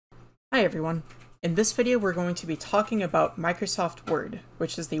Hi everyone. In this video we're going to be talking about Microsoft Word,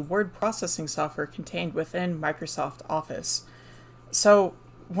 which is the word processing software contained within Microsoft Office. So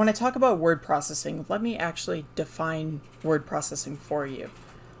when I talk about word processing, let me actually define word processing for you.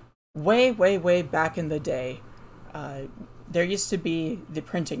 Way back in the day, there used to be the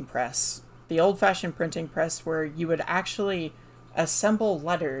printing press, the old-fashioned printing press where you would actually assemble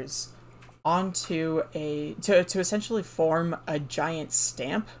letters onto to essentially form a giant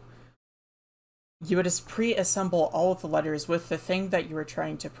stamp. You would just pre-assemble all of the letters with the thing that you were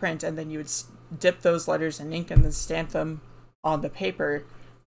trying to print, and then you would dip those letters in ink and then stamp them on the paper,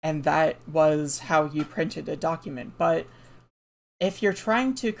 and that was how you printed a document. But if you're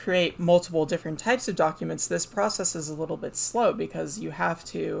trying to create multiple different types of documents, this process is a little bit slow because you have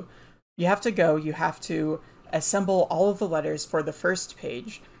to assemble all of the letters for the first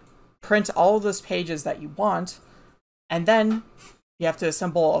page, print all of those pages that you want, and then you have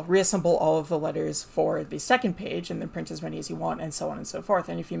to reassemble all of the letters for the second page and then print as many as you want, and so on and so forth.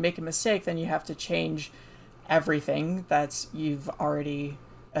 And if you make a mistake, then you have to change everything that you've already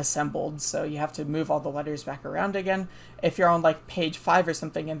assembled. So you have to move all the letters back around again. If you're on like page 5 or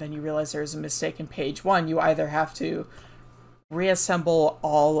something and then you realize there's a mistake in page 1, you either have to reassemble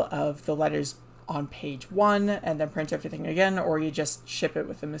all of the letters on page 1 and then print everything again, or you just ship it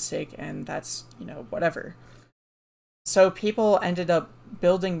with a mistake and that's, whatever. So people ended up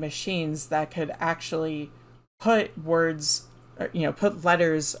building machines that could actually put words, put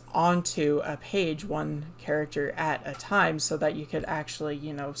letters onto a page, one character at a time, so that you could actually,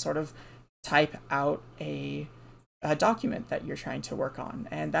 sort of type out a document that you're trying to work on.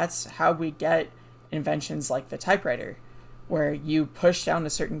 And that's how we get inventions like the typewriter, where you push down a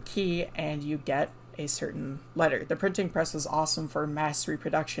certain key and you get a certain letter. The printing press was awesome for mass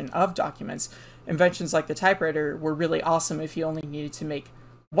reproduction of documents. Inventions like the typewriter were really awesome if you only needed to make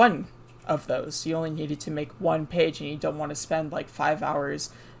one of those. You only needed to make one page and you don't want to spend like 5 hours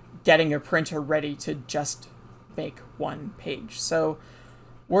getting a printer ready to just make one page. So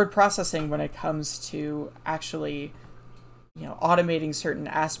word processing, when it comes to actually automating certain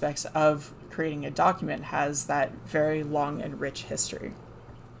aspects of creating a document, has that very long and rich history.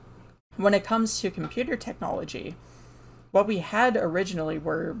 When it comes to computer technology, what we had originally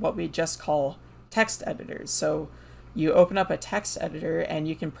were what we just call text editors. So you open up a text editor and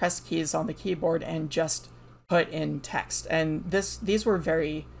you can press keys on the keyboard and just put in text. And these were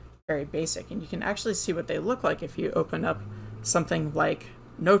very basic, and you can actually see what they look like if you open up something like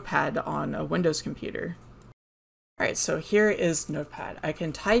Notepad on a Windows computer. All right, so here is Notepad. I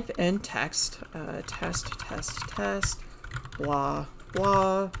can type in text, test, blah,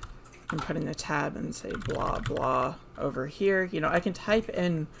 blah, and put in a tab and say blah, blah over here. I can type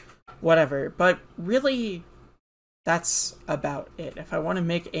in whatever, but really that's about it. If I want to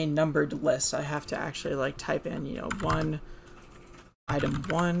make a numbered list, I have to actually like type in, 1, item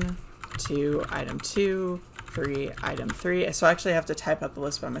 1, 2, item 2, 3, item 3. So I actually have to type out the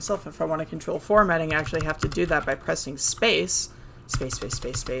list by myself. If I want to control formatting, I actually have to do that by pressing space. I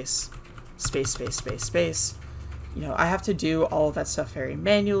have to do all of that stuff very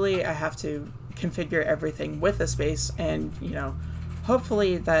manually. I have to configure everything with a space, and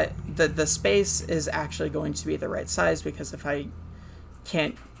hopefully that the space is actually going to be the right size, because if I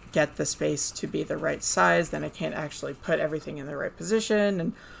can't get the space to be the right size, then I can't actually put everything in the right position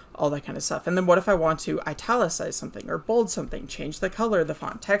and all that kind of stuff. And then what if I want to italicize something or bold something, change the color of the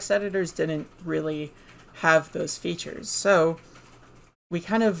font? Text editors didn't really have those features. So we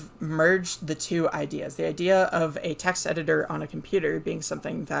kind of merged the two ideas. The idea of a text editor on a computer being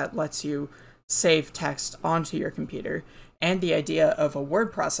something that lets you save text onto your computer, and the idea of a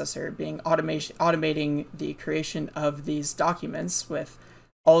word processor being automating the creation of these documents with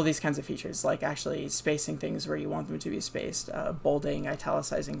all of these kinds of features, like actually spacing things where you want them to be spaced, bolding,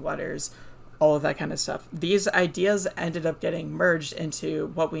 italicizing letters, all of that kind of stuff. These ideas ended up getting merged into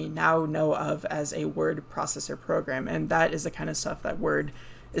what we now know of as a word processor program, and that is the kind of stuff that Word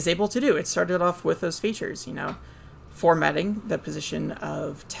is able to do. It started off with those features, formatting, the position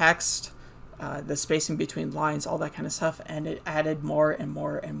of text, the spacing between lines, all that kind of stuff, and it added more and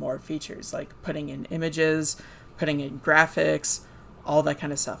more features, like putting in images, putting in graphics, all that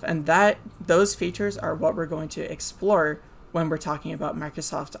kind of stuff. And those features are what we're going to explore when we're talking about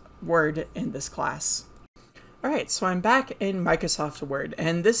Microsoft Word in this class. Alright, so I'm back in Microsoft Word,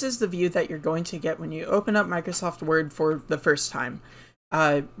 and this is the view that you're going to get when you open up Microsoft Word for the first time.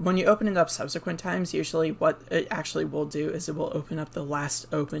 When you open it up subsequent times, usually what it actually will do is it will open up the last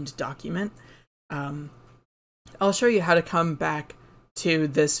opened document. I'll show you how to come back to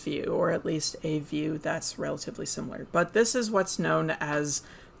this view, or at least a view that's relatively similar. But this is what's known as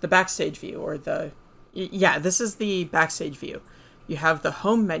the backstage view, or yeah, this is the backstage view. You have the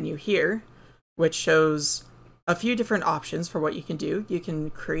home menu here, which shows a few different options for what you can do. You can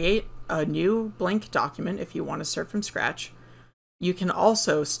create a new blank document if you want to start from scratch. You can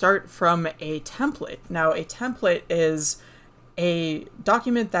also start from a template. Now, a template is a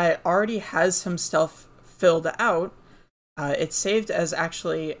document that already has some stuff filled out. It's saved as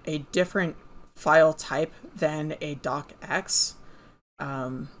actually a different file type than a docx.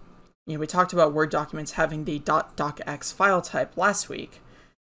 We talked about Word documents having the .docx file type last week,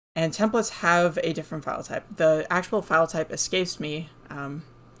 and templates have a different file type. The actual file type escapes me.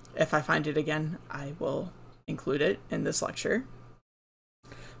 If I find it again, I will include it in this lecture.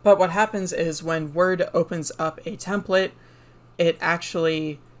 But what happens is when Word opens up a template, it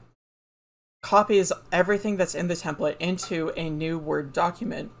actually copies everything that's in the template into a new Word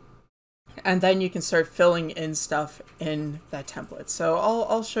document, and then you can start filling in stuff in that template. So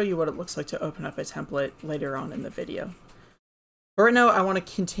I'll show you what it looks like to open up a template later on in the video. But right now, I want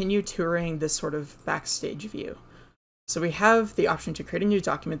to continue touring this sort of backstage view. So we have the option to create a new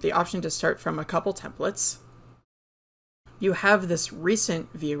document, the option to start from a couple templates. You have this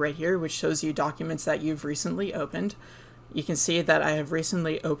recent view right here, which shows you documents that you've recently opened. You can see that I have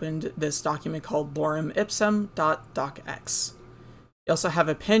recently opened this document called loremipsum.docx. You also have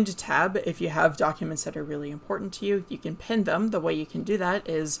a pinned tab. If you have documents that are really important to you, you can pin them. The way you can do that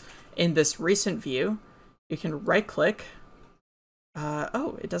is in this recent view, you can right-click.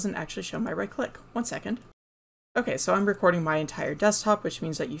 Oh, it doesn't actually show my right-click. 1 second. Okay, so I'm recording my entire desktop, which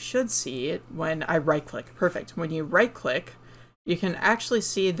means that you should see it when I right-click. Perfect. When you right-click, you can actually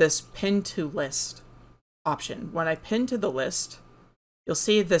see this pin to list option. When I pin to the list, you'll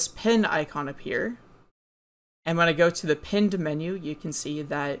see this pin icon appear. And when I go to the pinned menu, you can see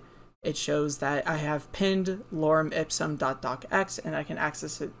that it shows that I have pinned loremipsum.docx, and I can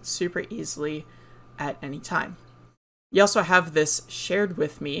access it super easily at any time. You also have this shared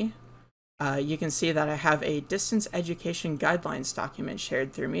with me. You can see that I have a distance education guidelines document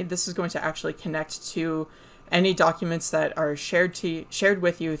shared through me. This is going to actually connect to any documents that are shared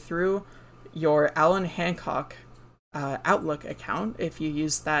with you through your Alan Hancock Outlook account, if you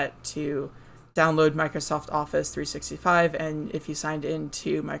use that to download Microsoft Office 365, and if you signed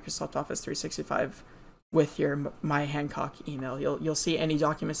into Microsoft Office 365 with your My Hancock email, you'll see any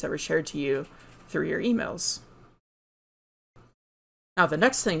documents that were shared to you through your emails. Now, the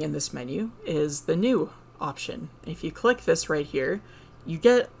next thing in this menu is the new option. If you click this right here, you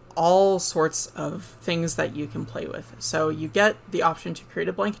get all sorts of things that you can play with. So you get the option to create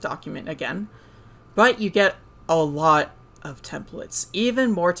a blank document again, but you get a lot of templates,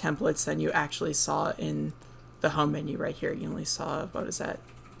 even more templates than you actually saw in the home menu right here. You only saw, what is that,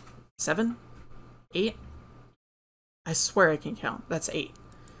 7? 8? I swear I can count. That's 8.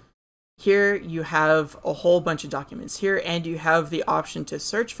 Here you have a whole bunch of documents here, and you have the option to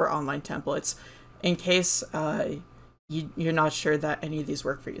search for online templates in case you're not sure that any of these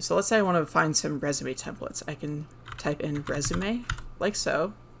work for you. So let's say I want to find some resume templates. I can type in resume, like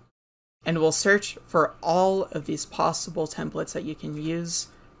so, and we'll search for all of these possible templates that you can use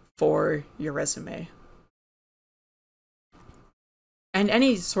for your resume. And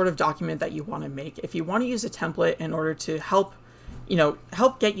any sort of document that you want to make, if you want to use a template in order to help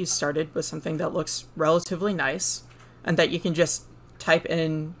get you started with something that looks relatively nice and that you can just type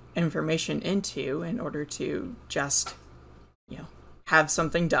in information into in order to just, have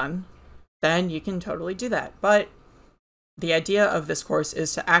something done, then you can totally do that. But the idea of this course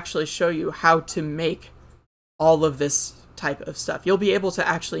is to actually show you how to make all of this type of stuff. You'll be able to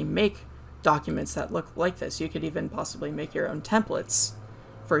actually make documents that look like this. You could even possibly make your own templates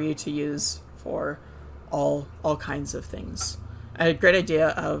for you to use for all kinds of things. A great idea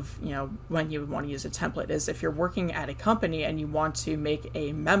of, when you want to use a template is if you're working at a company and you want to make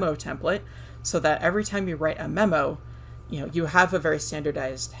a memo template so that every time you write a memo, you have a very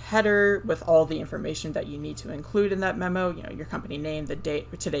standardized header with all the information that you need to include in that memo, your company name, the date,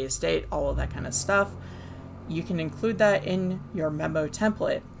 today's date, all of that kind of stuff. You can include that in your memo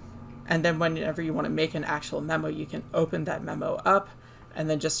template. And then whenever you want to make an actual memo, you can open that memo up and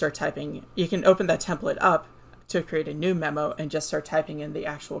then just start typing. You can open that template up to create a new memo and just start typing in the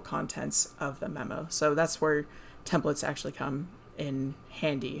actual contents of the memo. So that's where templates actually come in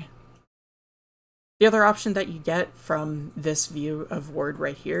handy. The other option that you get from this view of Word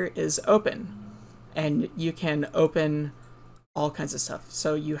right here is open. And you can open all kinds of stuff.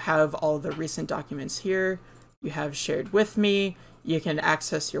 So you have all the recent documents here. You have shared with me. You can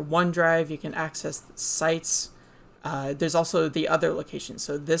access your OneDrive. You can access sites. There's also the other locations.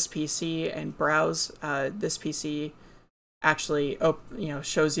 So this PC and browse. This PC actually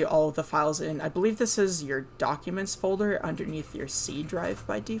shows you all of the files in, I believe this is your documents folder underneath your C drive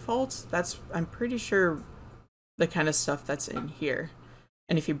by default. I'm pretty sure the kind of stuff that's in here.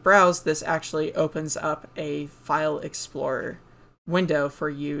 And if you browse, this actually opens up a file explorer window for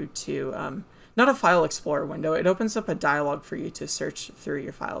you to, not a file explorer window, it opens up a dialog for you to search through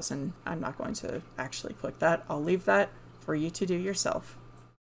your files, and I'm not going to actually click that. I'll leave that for you to do yourself.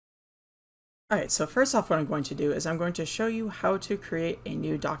 Alright, so first off what I'm going to do is I'm going to show you how to create a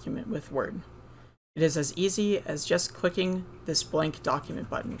new document with Word. It is as easy as just clicking this blank document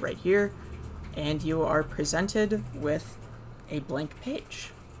button right here, and you are presented with a blank page.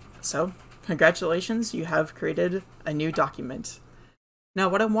 So, congratulations, you have created a new document. Now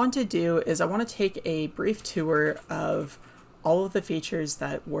what I want to do is I want to take a brief tour of all of the features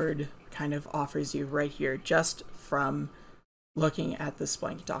that Word kind of offers you right here just from looking at this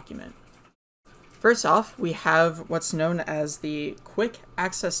blank document. First off, we have what's known as the Quick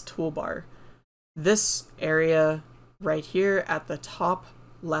Access Toolbar. This area right here at the top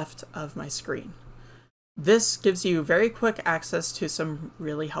left of my screen. This gives you very quick access to some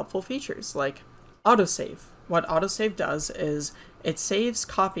really helpful features like autosave. What autosave does is it saves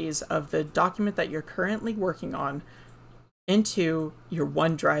copies of the document that you're currently working on into your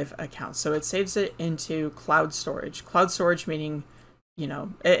OneDrive account. So it saves it into cloud storage. Cloud storage meaning,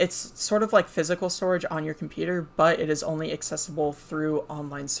 it's sort of like physical storage on your computer, but it is only accessible through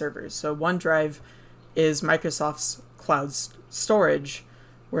online servers. So OneDrive is Microsoft's cloud storage,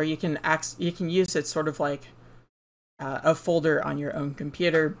 where you can use it sort of like a folder on your own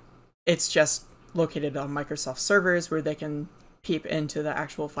computer. It's just located on Microsoft servers where they can peep into the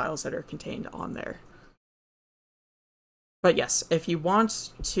actual files that are contained on there. But yes, if you want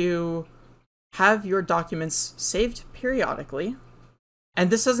to have your documents saved periodically, and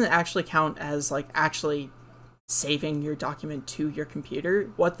this doesn't actually count as like actually saving your document to your computer.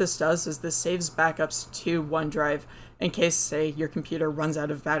 What this does is this saves backups to OneDrive in case, say, your computer runs out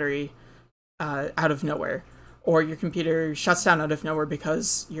of battery out of nowhere, or your computer shuts down out of nowhere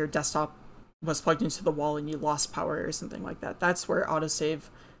because your desktop was plugged into the wall and you lost power or something like that. That's where autosave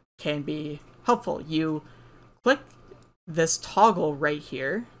can be helpful. You click this toggle right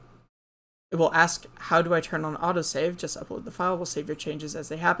here. It will ask, how do I turn on autosave? Just upload the file. We'll save your changes as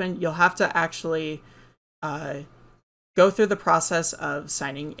they happen. You'll have to actually go through the process of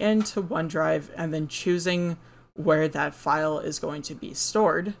signing into OneDrive and then choosing where that file is going to be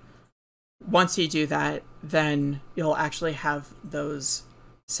stored. Once you do that, then you'll actually have those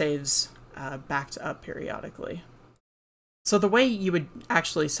saves backed up periodically. So the way you would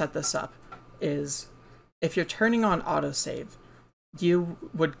actually set this up is if you're turning on autosave, you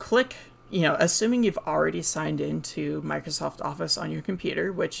would click, assuming you've already signed into Microsoft Office on your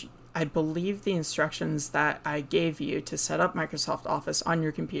computer, which I believe the instructions that I gave you to set up Microsoft Office on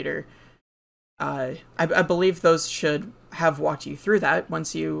your computer, I believe those should have walked you through that.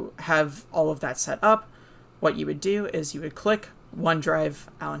 Once you have all of that set up, what you would do is you would click OneDrive,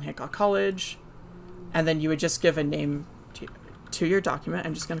 Allen Hancock College, and then you would just give a name to your document.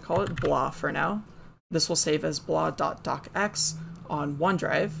 I'm just going to call it blah for now. This will save as blah.docx on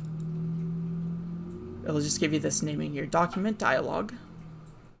OneDrive. It'll just give you this naming your document dialog.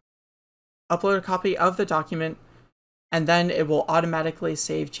 Upload a copy of the document, and then it will automatically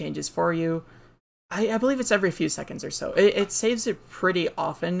save changes for you. I believe it's every few seconds or so. It saves it pretty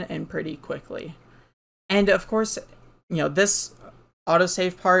often and pretty quickly. And of course, this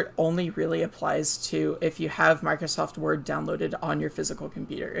autosave part only really applies to if you have Microsoft Word downloaded on your physical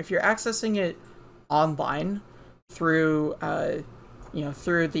computer. If you're accessing it online through,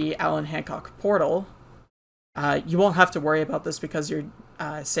 through the Allen Hancock portal, you won't have to worry about this because your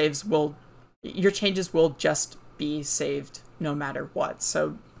changes will just be saved no matter what.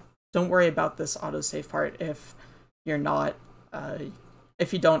 So don't worry about this autosave part if you're not,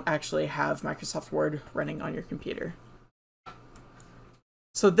 if you don't actually have Microsoft Word running on your computer.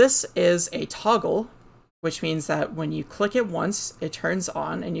 So this is a toggle, which means that when you click it once, it turns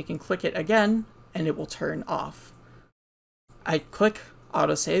on, and you can click it again, and it will turn off. I click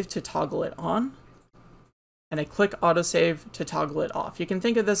autosave to toggle it on, and I click autosave to toggle it off. You can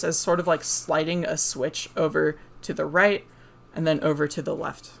think of this as sort of like sliding a switch over to the right and then over to the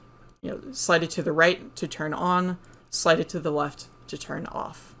left. Slide it to the right to turn on, slide it to the left to turn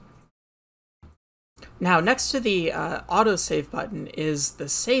off. Now, next to the autosave button is the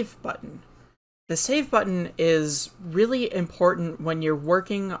save button. The save button is really important when you're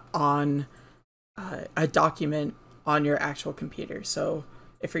working on a document on your actual computer. So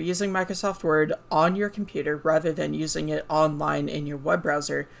if you're using Microsoft Word on your computer rather than using it online in your web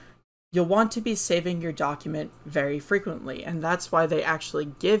browser, you'll want to be saving your document very frequently, and that's why they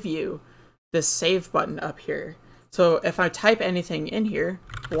actually give you this save button up here. So if I type anything in here,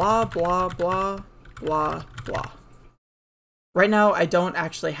 blah, blah, blah, blah, blah. Right now, I don't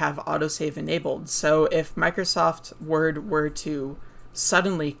actually have autosave enabled, so if Microsoft Word were to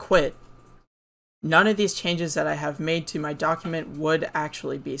suddenly quit, none of these changes that I have made to my document would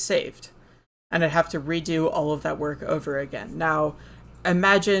actually be saved. And I'd have to redo all of that work over again. Now,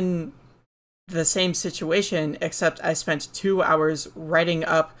 imagine the same situation, except I spent 2 hours writing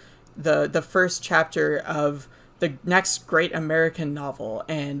up the first chapter of the next great American novel,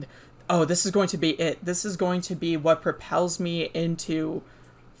 and oh, this is going to be it. This is going to be what propels me into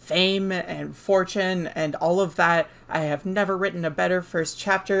fame and fortune and all of that. I have never written a better first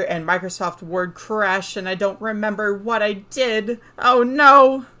chapter, and Microsoft Word crashed, and I don't remember what I did. Oh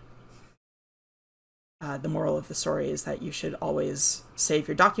no! The moral of the story is that you should always save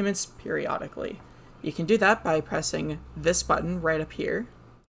your documents periodically. You can do that by pressing this button right up here,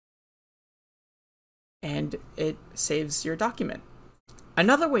 and it saves your document.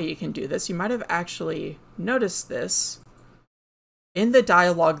 Another way you can do this, you might have actually noticed this, in the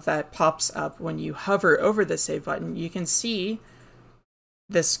dialog that pops up when you hover over the save button, you can see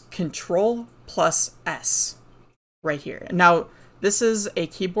this Control plus S right here. Now, this is a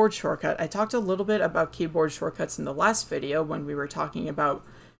keyboard shortcut. I talked a little bit about keyboard shortcuts in the last video when we were talking about,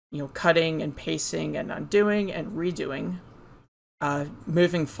 cutting and pasting and undoing and redoing,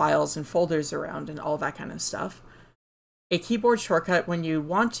 moving files and folders around and all that kind of stuff. A keyboard shortcut, when you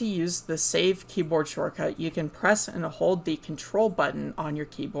want to use the save keyboard shortcut, you can press and hold the Control button on your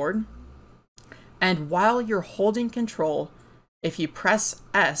keyboard. And while you're holding Control, if you press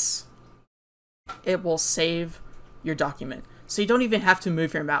S, it will save your document. So you don't even have to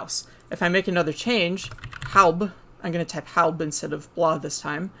move your mouse. If I make another change, halb, I'm going to type halb instead of blah this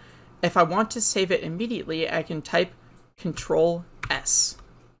time. If I want to save it immediately, I can type Control S.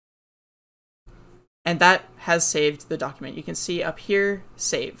 And that has saved the document. You can see up here,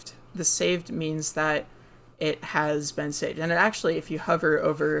 saved. The saved means that it has been saved. And actually, if you hover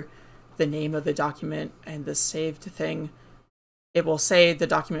over the name of the document and the saved thing, it will say the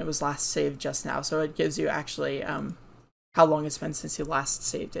document was last saved just now. So it gives you actually how long it's been since you last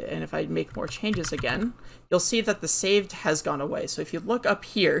saved it. And if I make more changes again, you'll see that the saved has gone away. So if you look up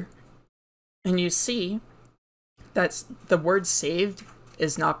here and you see that the word saved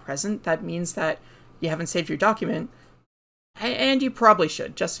is not present, that means that you haven't saved your document, and you probably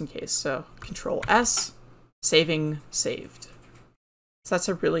should, just in case. So Control S, saving saved. So that's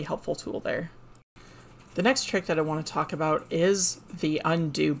a really helpful tool there. The next trick that I want to talk about is the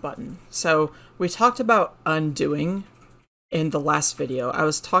undo button. So we talked about undoing in the last video. I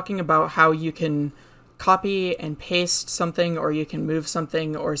was talking about how you can copy and paste something, or you can move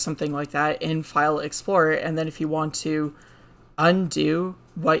something or something like that in File Explorer, and then if you want to undo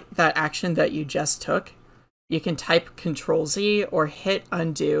that action that you just took, you can type Control-Z or hit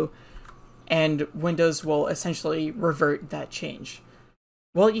undo, and Windows will essentially revert that change.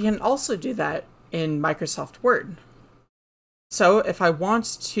 Well, you can also do that in Microsoft Word. So if I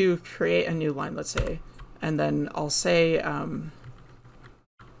want to create a new line, let's say, and then I'll say,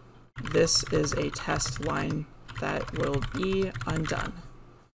 this is a test line that will be undone.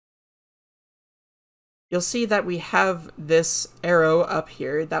 You'll see that we have this arrow up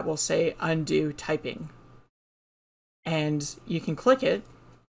here that will say undo typing. And you can click it,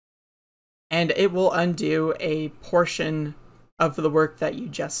 and it will undo a portion of the work that you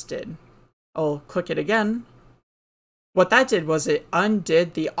just did. I'll click it again. What that did was it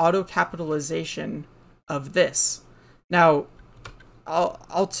undid the auto capitalization of this. Now,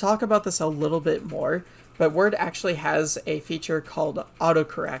 I'll talk about this a little bit more, but Word actually has a feature called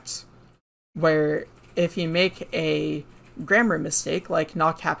autocorrect, where if you make a grammar mistake, like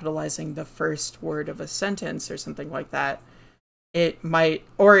not capitalizing the first word of a sentence or something like that, it might,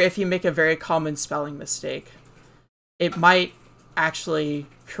 or if you make a very common spelling mistake, it might actually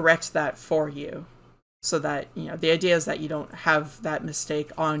correct that for you, so that, the idea is that you don't have that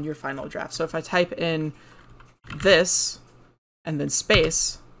mistake on your final draft. So if I type in this and then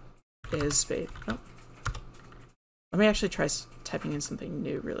space is space. Oh. Let me actually try typing in something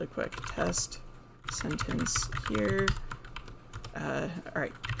new really quick. Test sentence here. All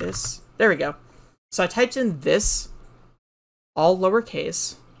right, this. There we go. So I typed in this, all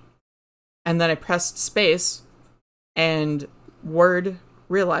lowercase, and then I pressed space, and Word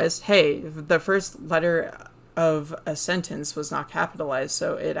realized, hey, the first letter of a sentence was not capitalized,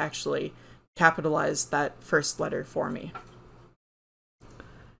 so it actually capitalized that first letter for me.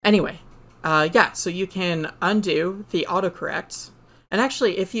 Anyway, yeah, so you can undo the autocorrect, And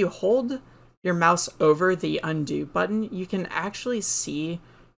actually, if you hold your mouse over the undo button, you can actually see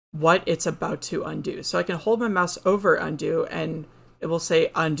what it's about to undo. So I can hold my mouse over undo and it will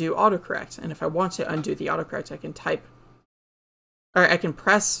say undo autocorrect. And if I want to undo the autocorrect, I can type, or I can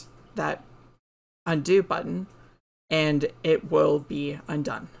press that undo button and it will be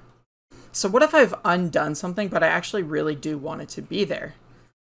undone. So what if I've undone something, but I actually really do want it to be there?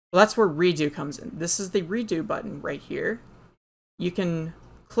 Well, that's where redo comes in. This is the redo button right here. You can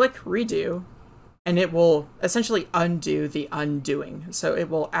click redo and it will essentially undo the undoing. So it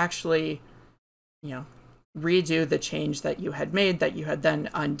will actually, redo the change that you had made that you had then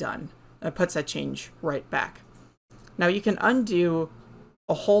undone. It puts that change right back. Now you can undo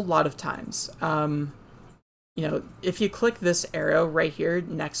a whole lot of times. If you click this arrow right here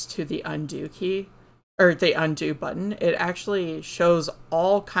next to the undo key, or the undo button, it actually shows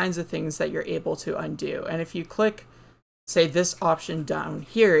all kinds of things that you're able to undo. And if you click, say, this option down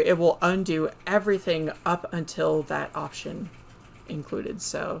here, it will undo everything up until that option included.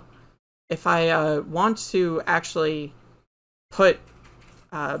 So if I want to actually put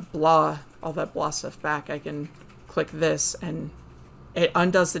all that blah stuff back, I can click this and it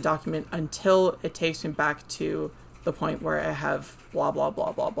undoes the document until it takes me back to the point where I have blah, blah,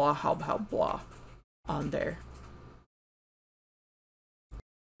 blah, blah, blah, how blah on there.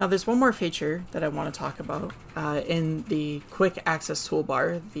 Now there's one more feature that I want to talk about in the quick access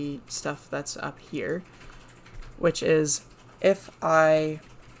toolbar, the stuff that's up here, which is if I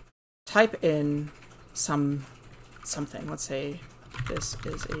type in something, let's say this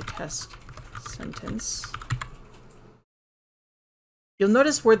is a test sentence. You'll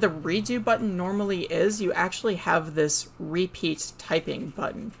notice where the redo button normally is, you actually have this repeat typing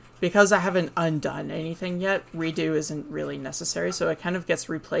button. Because I haven't undone anything yet, redo isn't really necessary, so it kind of gets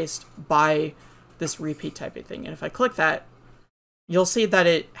replaced by this repeat typing thing. And if I click that, you'll see that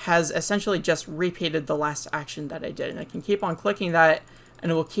it has essentially just repeated the last action that I did. And I can keep on clicking that,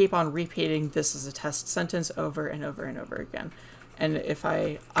 and it will keep on repeating this is a test sentence over and over and over again. And if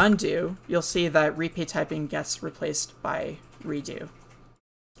I undo, you'll see that repeat typing gets replaced by redo.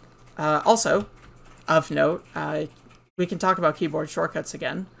 Also, of note, we can talk about keyboard shortcuts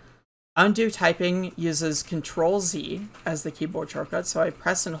again. Undo typing uses Control-Z as the keyboard shortcut, so I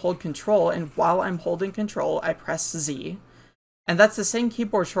press and hold Control, and while I'm holding Control, I press Z. And that's the same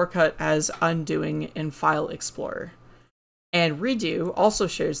keyboard shortcut as undoing in File Explorer. And redo also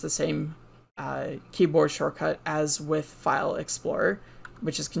shares the same keyboard shortcut as with File Explorer,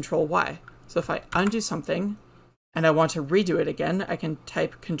 which is Control-Y. So if I undo something, and I want to redo it again, I can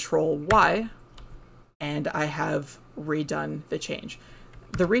type Control-Y, and I have redone the change.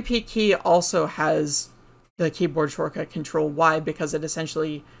 The repeat key also has the keyboard shortcut Control-Y because it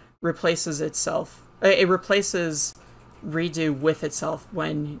essentially replaces itself. It replaces redo with itself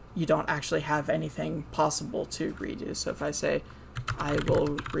when you don't actually have anything possible to redo. So if I say, I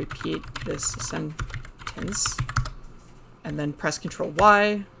will repeat this sentence, and then press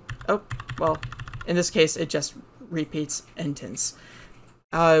Control-Y, oh, well, in this case, it just repeats sentence.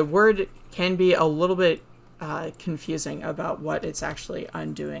 Word can be a little bit confusing about what it's actually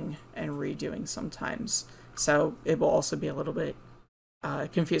undoing and redoing sometimes. So it will also be a little bit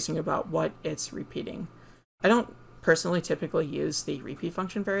confusing about what it's repeating. I don't personally typically use the repeat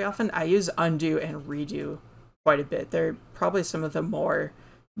function very often. I use undo and redo quite a bit. They're probably some of the more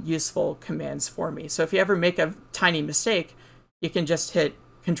useful commands for me. So if you ever make a tiny mistake, you can just hit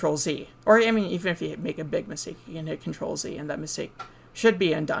Control-Z. Or, I mean, even if you make a big mistake, you can hit Control-Z and that mistake should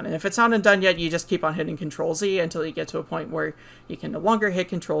be undone. And if it's not undone yet, you just keep on hitting Control-Z until you get to a point where you can no longer hit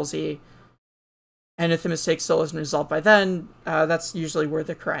Control-Z. And if the mistake still isn't resolved by then, that's usually where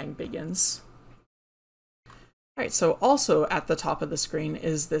the crying begins. Alright, so also at the top of the screen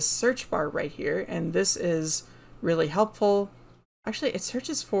is this search bar right here, and this is really helpful. Actually, it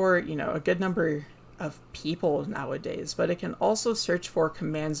searches for, a good number of people nowadays, but it can also search for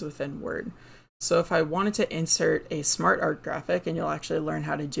commands within Word. So if I wanted to insert a smart art graphic, and you'll actually learn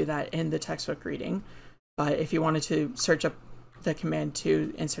how to do that in the textbook reading, but if you wanted to search up the command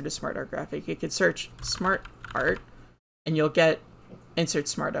to insert a smart art graphic, you could search smart art, and you'll get insert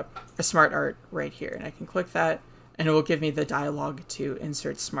smart art right here. And I can click that, and it will give me the dialog to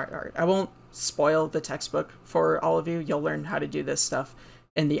insert smart art. I won't spoil the textbook for all of you. You'll learn how to do this stuff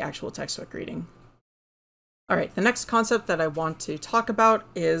in the actual textbook reading. All right, the next concept that I want to talk about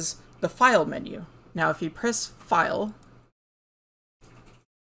is the File menu. Now, if you press File,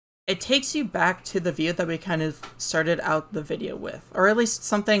 it takes you back to the view that we kind of started out the video with, or at least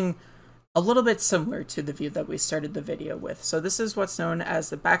something a little bit similar to the view that we started the video with. So this is what's known as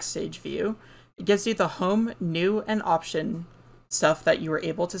the backstage view. It gives you the home, new, and option stuff that you were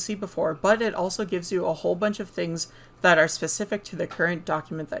able to see before, but it also gives you a whole bunch of things that are specific to the current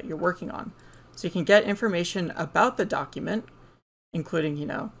document that you're working on. So you can get information about the document, including, you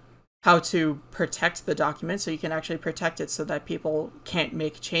know, how to protect the document, so you can actually protect it so that people can't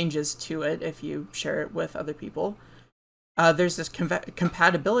make changes to it if you share it with other people. There's this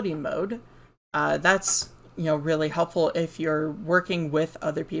compatibility mode. That's, you know, really helpful if you're working with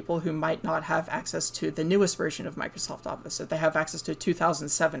other people who might not have access to the newest version of Microsoft Office. If they have access to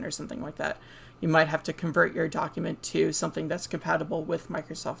 2007 or something like that, you might have to convert your document to something that's compatible with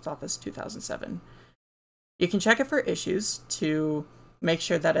Microsoft Office 2007. You can check it for issues to make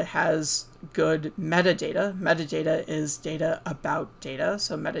sure that it has good metadata. Metadata is data about data.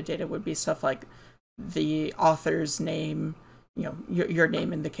 So metadata would be stuff like the author's name, you know, your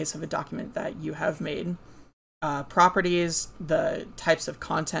name in the case of a document that you have made. Properties, the types of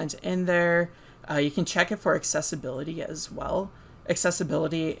content in there. You can check it for accessibility as well.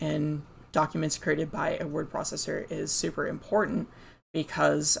 Accessibility in documents created by a word processor is super important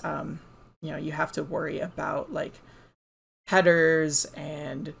because, you know, you have to worry about like headers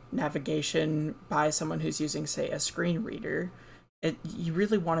and navigation by someone who's using, say, a screen reader. You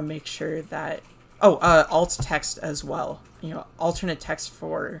really want to make sure that, alt text as well, you know, alternate text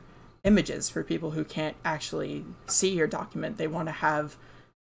for images for people who can't actually see your document. They want to have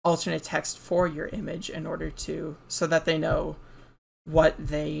alternate text for your image in order to, so that they know what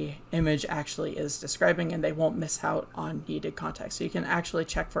the image actually is describing and they won't miss out on needed context. So you can actually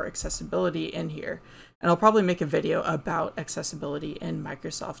check for accessibility in here. And I'll probably make a video about accessibility in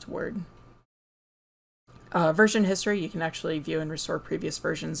Microsoft Word. Version history, you can actually view and restore previous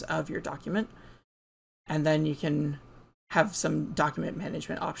versions of your document. And then you can have some document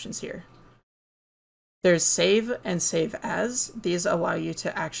management options here. There's save and save as. These allow you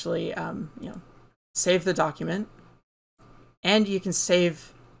to actually, you know, save the document. And you can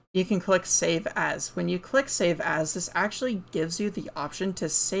click save as. When you click save as, this actually gives you the option to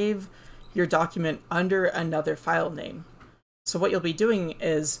save your document under another file name. So what you'll be doing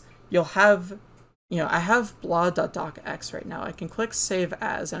is you'll have, you know, I have blah.docx right now. I can click save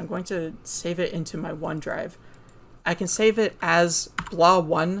as, and I'm going to save it into my OneDrive. I can save it as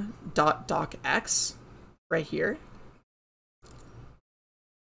blah1.docx right here.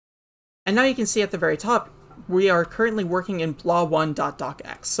 And now you can see at the very top, we are currently working in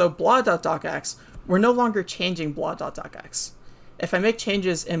blah1.docx. So blah.docx, we're no longer changing blah.docx. If I make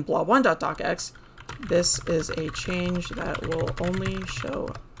changes in blah1.docx, this is a change that will only show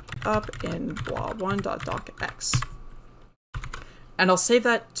up in blah1.docx. And I'll save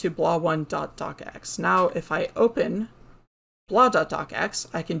that to blah1.docx. Now, if I open blah.docx,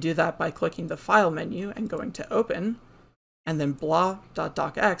 I can do that by clicking the File menu and going to Open, and then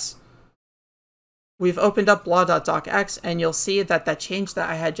blah.docx. We've opened up blah.docx, and you'll see that that change that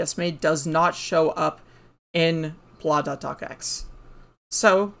I had just made does not show up in blah.docx.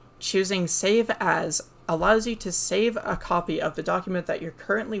 So choosing Save As allows you to save a copy of the document that you're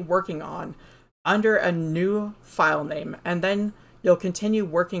currently working on under a new file name, and then you'll continue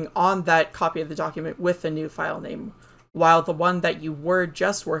working on that copy of the document with the new file name, while the one that you were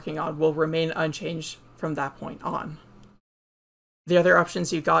just working on will remain unchanged from that point on. The other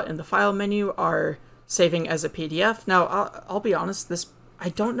options you got in the File menu are saving as a PDF. Now, I'll be honest, I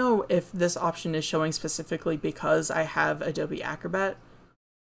don't know if this option is showing specifically because I have Adobe Acrobat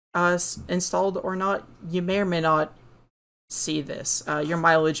installed or not. You may or may not see this. Your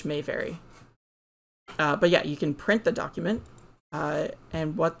mileage may vary. But yeah, you can print the document.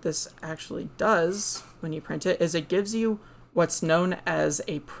 And what this actually does when you print it is it gives you what's known as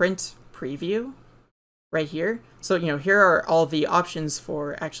a print preview right here. So, you know, here are all the options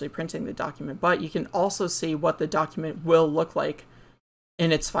for actually printing the document, but you can also see what the document will look like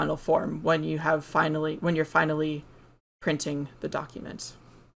in its final form when you're finally printing the document.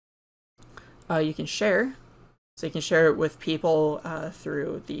 You can share. So you can share it with people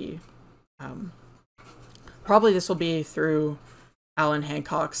through the, probably this will be through Alan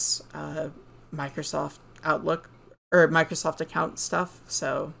Hancock's Microsoft Outlook or Microsoft account stuff.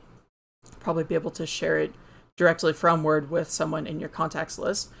 So probably be able to share it directly from Word with someone in your contacts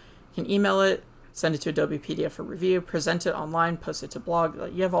list. You can email it, send it to Adobe PDF for review, present it online, post it to blog.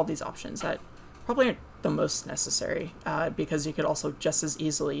 You have all these options that probably aren't the most necessary because you could also just as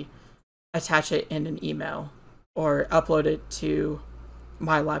easily attach it in an email or upload it to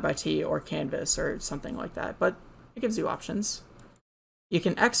MyLab IT or Canvas or something like that, but it gives you options. You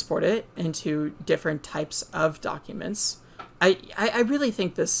can export it into different types of documents. I really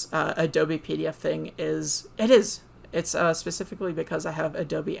think this Adobe PDF thing it's specifically because I have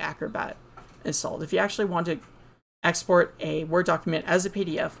Adobe Acrobat installed. If you actually want to export a Word document as a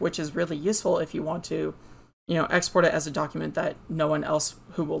PDF, which is really useful if you want to, export it as a document that no one else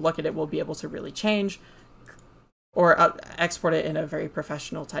who will look at it will be able to really change, or export it in a very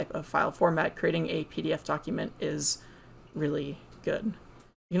professional type of file format. Creating a PDF document is really good.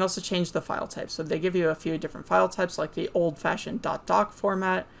 You can also change the file type. So they give you a few different file types, like the old-fashioned .doc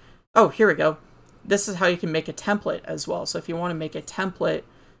format. Oh, here we go. This is how you can make a template as well. So if you want to make a template,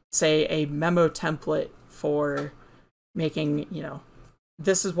 say a memo template for making,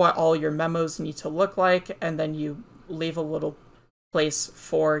 this is what all your memos need to look like, and then you leave a little place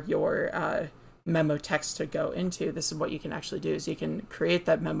for your memo text to go into. This is what you can actually do, is you can create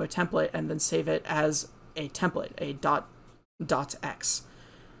that memo template and then save it as a template, a .x.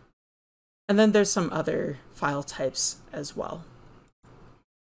 And then there's some other file types as well.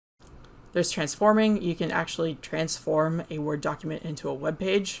 There's transforming. You can actually transform a Word document into a web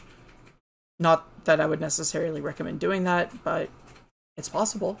page. Not that I would necessarily recommend doing that, but it's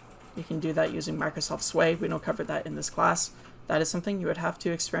possible. You can do that using Microsoft Sway. We don't cover that in this class. That is something you would have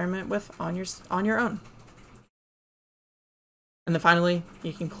to experiment with on your own. And then finally,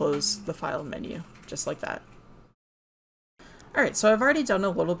 you can close the file menu, just like that. Alright, so I've already done a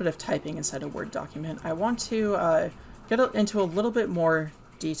little bit of typing inside a Word document. I want to get into a little bit more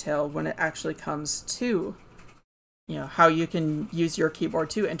detail when it actually comes to, how you can use your keyboard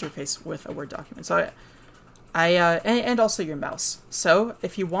to interface with a Word document. So and also your mouse. So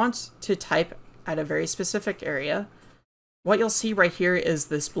if you want to type at a very specific area, what you'll see right here is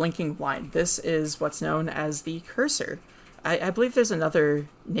this blinking line. This is what's known as the cursor. I believe there's another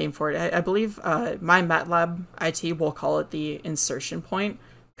name for it. I believe MyLab IT will call it the insertion point.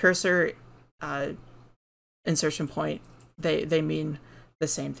 Cursor, insertion point, they mean the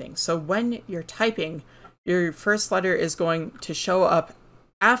same thing. So when you're typing, your first letter is going to show up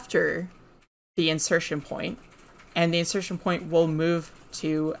after the insertion point, and the insertion point will move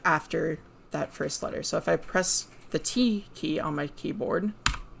to after that first letter. So if I press the T key on my keyboard,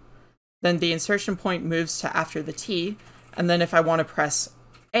 then the insertion point moves to after the T, and then if I want to press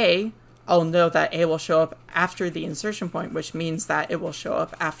A, I'll know that A will show up after the insertion point, which means that it will show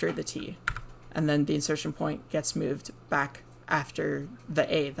up after the T, and then the insertion point gets moved back after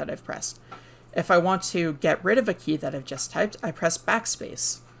the A that I've pressed. If I want to get rid of a key that I've just typed, I press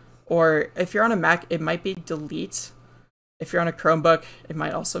backspace. Or if you're on a Mac, it might be delete. If you're on a Chromebook, it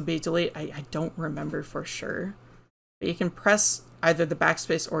might also be delete. I don't remember for sure. But you can press either the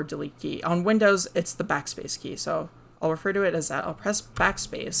backspace or delete key. On Windows, it's the backspace key, so I'll refer to it as that. I'll press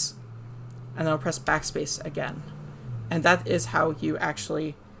backspace, and then I'll press backspace again. And that is how you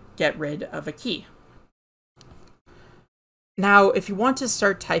actually get rid of a key. Now, if you want to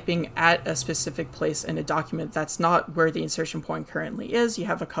start typing at a specific place in a document that's not where the insertion point currently is, you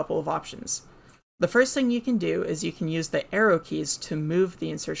have a couple of options. The first thing you can do is you can use the arrow keys to move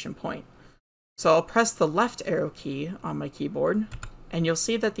the insertion point. So I'll press the left arrow key on my keyboard, and you'll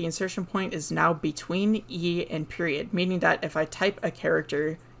see that the insertion point is now between E and period, meaning that if I type a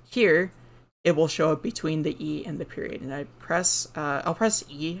character here, it will show up between the E and the period. And I'll press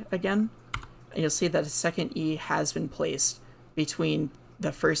E again, and you'll see that a second E has been placed between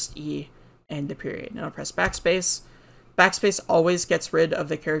the first E and the period. And I'll press backspace. Backspace always gets rid of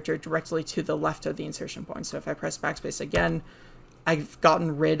the character directly to the left of the insertion point. So if I press backspace again, I've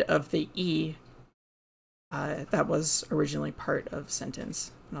gotten rid of the E that was originally part of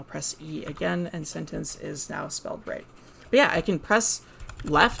sentence. And I'll press E again, and sentence is now spelled right. But yeah, I can press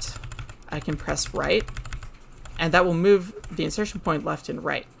left, I can press right, and that will move the insertion point left and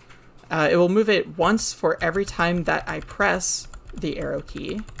right. It will move it once for every time that I press the arrow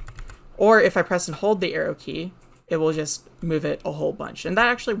key, or if I press and hold the arrow key, it will just move it a whole bunch. And that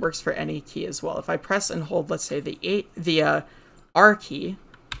actually works for any key as well. If I press and hold, let's say the R key,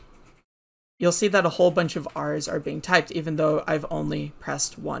 you'll see that a whole bunch of R's are being typed, even though I've only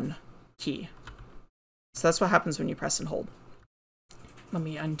pressed one key. So that's what happens when you press and hold. Let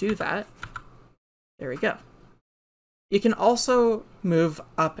me undo that. There we go. You can also move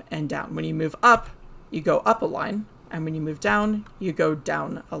up and down. When you move up, you go up a line, and when you move down, you go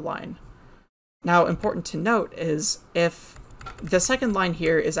down a line. Now, important to note is if the second line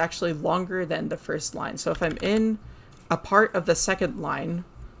here is actually longer than the first line. So if I'm in a part of the second line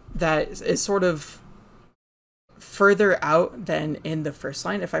that is sort of further out than in the first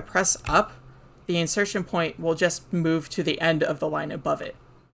line, if I press up, the insertion point will just move to the end of the line above it.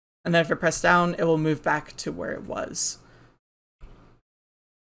 And then if I press down, it will move back to where it was.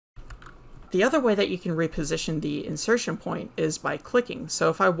 The other way that you can reposition the insertion point is by clicking. So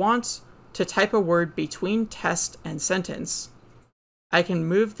if I want to type a word between test and sentence, I can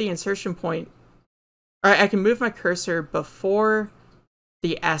move the insertion point I can move my cursor before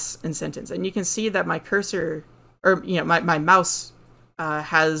the S in sentence, and you can see that my cursor, or my mouse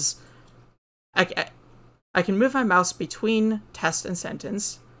has. I can move my mouse between test and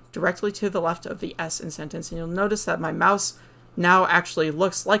sentence directly to the left of the S in sentence, and you'll notice that my mouse now actually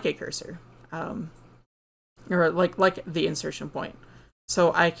looks like a cursor, or like the insertion point.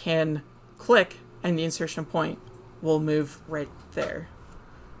 So I can click, and the insertion point will move right there.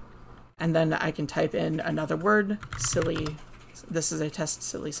 And then I can type in another word, silly. This is a test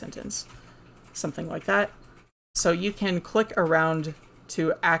silly sentence, something like that. So you can click around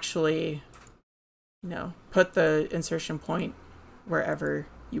to actually, put the insertion point wherever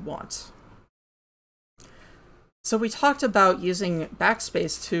you want. So we talked about using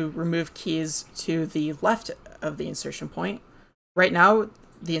backspace to remove keys to the left of the insertion point. Right now,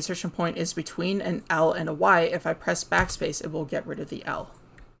 the insertion point is between an L and a Y. If I press backspace, it will get rid of the L.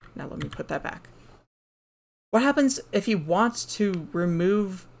 Now let me put that back. What happens if you want to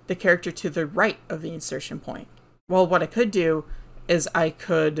remove the character to the right of the insertion point? Well, what I could do is I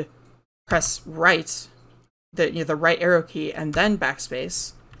could press right, the right arrow key, and then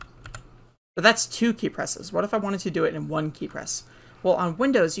backspace. But that's 2 key presses. What if I wanted to do it in 1 key press? Well, on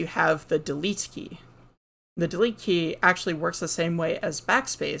Windows, you have the delete key. The delete key actually works the same way as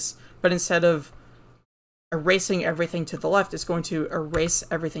backspace, but instead of erasing everything to the left, it's going to erase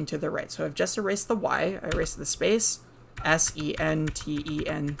everything to the right. So I've just erased the Y, I erased the space, S-E-N-T-E-N-C-E.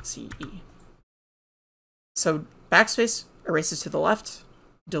 So backspace erases to the left,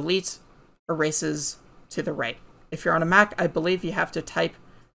 delete erases to the right. If you're on a Mac, I believe you have to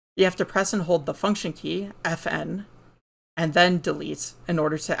press and hold the function key, FN, and then delete in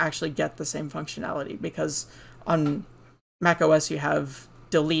order to actually get the same functionality, because on Mac OS you have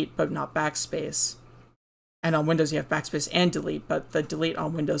delete but not backspace. And on Windows, you have backspace and delete, but the delete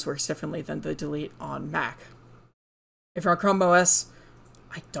on Windows works differently than the delete on Mac. If you're on Chrome OS,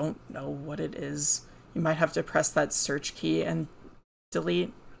 I don't know what it is. You might have to press that search key and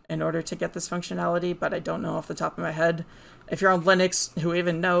delete in order to get this functionality, but I don't know off the top of my head. If you're on Linux, who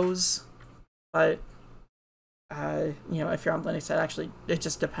even knows? But, if you're on Linux, it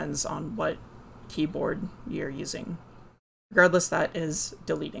just depends on what keyboard you're using. Regardless, that is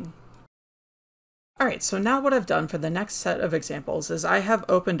deleting. Alright, so now what I've done for the next set of examples is I have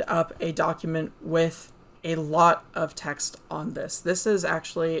opened up a document with a lot of text on this. This is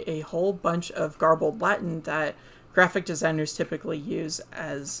actually a whole bunch of garbled Latin that graphic designers typically use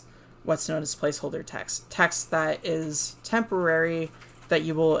as what's known as placeholder text. Text that is temporary that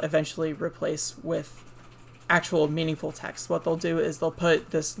you will eventually replace with actual meaningful text. What they'll do is they'll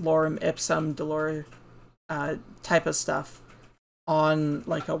put this lorem ipsum dolor type of stuff on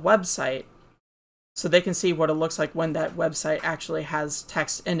like a website, so they can see what it looks like when that website actually has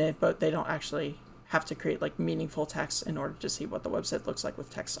text in it, but they don't actually have to create like meaningful text in order to see what the website looks like with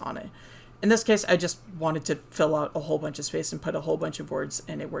text on it. In this case, I just wanted to fill out a whole bunch of space and put a whole bunch of words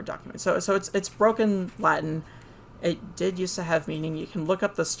in a Word document. So it's broken Latin. It did used to have meaning. You can look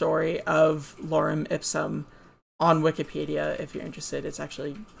up the story of lorem ipsum on Wikipedia if you're interested. It's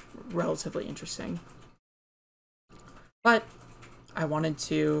actually relatively interesting. But I wanted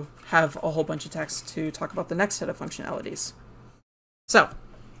to have a whole bunch of text to talk about the next set of functionalities. So,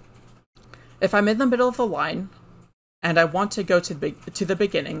 if I'm in the middle of the line and I want to go to the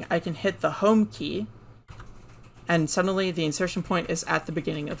beginning, I can hit the home key, and suddenly the insertion point is at the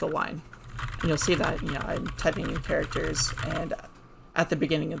beginning of the line. And you'll see that, I'm typing in characters and at the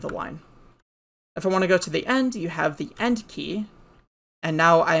beginning of the line. If I want to go to the end, you have the end key, and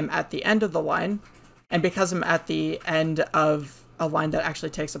now I am at the end of the line, and because I'm at the end of a line that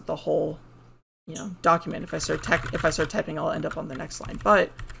actually takes up the whole, document. If I start typing, I'll end up on the next line. But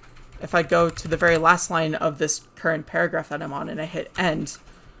if I go to the very last line of this current paragraph that I'm on and I hit end,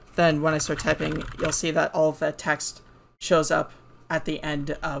 then when I start typing, you'll see that all of that text shows up at the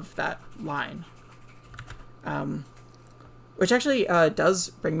end of that line. Which actually does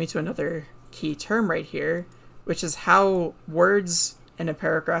bring me to another key term right here, which is how words in a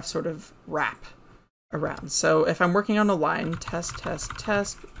paragraph sort of wrap around. So if I'm working on a line, test,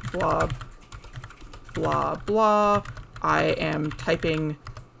 blah, blah, blah, I am typing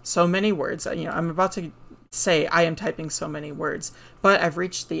so many words. I'm about to say I am typing so many words, but I've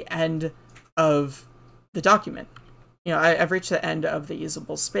reached the end of the document. I've reached the end of the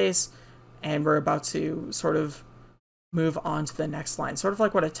usable space, and we're about to sort of move on to the next line, sort of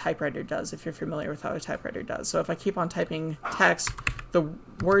like what a typewriter does, if you're familiar with how a typewriter does. So if I keep on typing text, the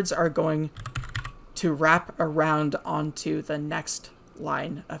words are going to wrap around onto the next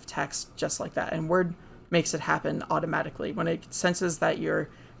line of text just like that. And Word makes it happen automatically. When it senses that you're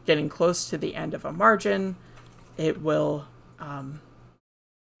getting close to the end of a margin, it will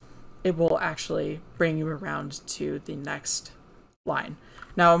actually bring you around to the next line.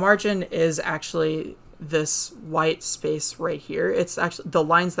 Now, a margin is actually this white space right here. It's actually the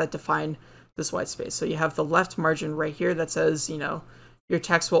lines that define this white space. So you have the left margin right here that says, you know, your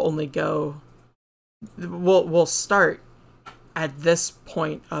text will only go, will start at this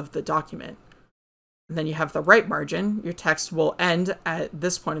point of the document. And then you have the right margin. Your text will end at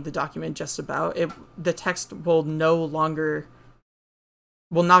this point of the document, just about. The text will not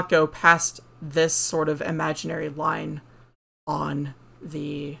go past this sort of imaginary line on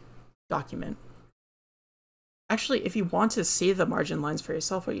the document. Actually, if you want to see the margin lines for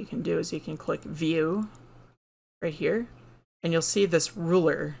yourself, what you can do is you can click View right here, and you'll see this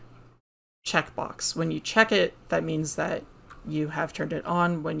ruler checkbox. When you check it, that means that you have turned it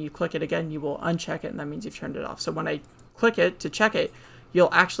on. When you click it again, you will uncheck it, and that means you've turned it off. So when I click it to check it, you'll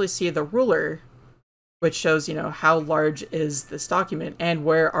actually see the ruler, which shows, you know, how large is this document and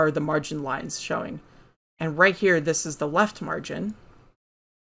where are the margin lines showing. And right here, this is the left margin.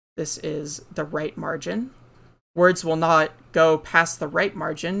 This is the right margin. Words will not go past the right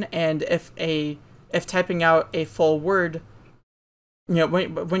margin, and if typing out a full word, you know,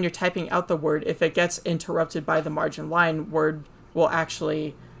 when you're typing out the word, if it gets interrupted by the margin line, Word will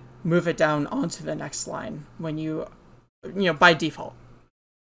actually move it down onto the next line when you know, by default.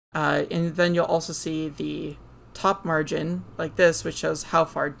 And then you'll also see the top margin like this, which shows how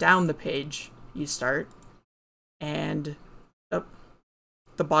far down the page you start, and the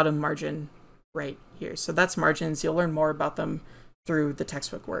bottom margin right here. So that's margins. You'll learn more about them through the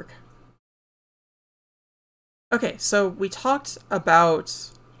textbook work. Okay, so we talked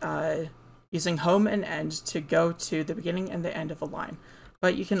about using home and end to go to the beginning and the end of a line,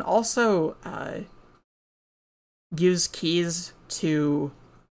 but you can also use keys to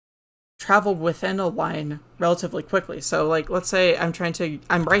travel within a line relatively quickly. So like, let's say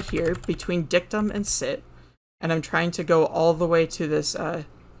I'm right here between dictum and sit, and I'm trying to go all the way to this, I'm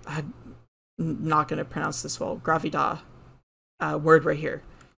not going to pronounce this well, gravida word right here.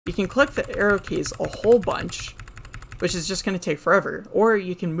 You can click the arrow keys a whole bunch, which is just going to take forever. Or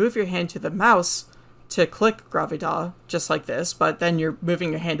you can move your hand to the mouse to click gravida, just like this, but then you're moving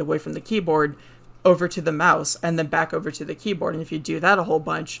your hand away from the keyboard over to the mouse and then back over to the keyboard. And if you do that a whole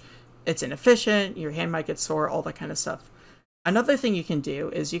bunch, it's inefficient, your hand might get sore, all that kind of stuff. Another thing you can do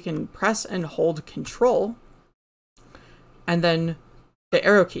is you can press and hold Control and then the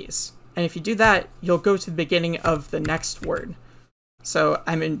arrow keys. And if you do that, you'll go to the beginning of the next word. So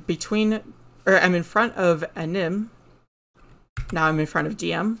I'm in front of anim. Now I'm in front of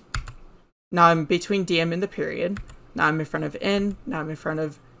dm. Now I'm between dm and the period. Now I'm in front of in. Now I'm in front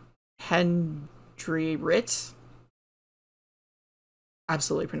of hendrit.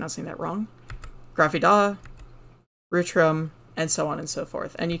 Absolutely pronouncing that wrong. Gravida, rutrum, and so on and so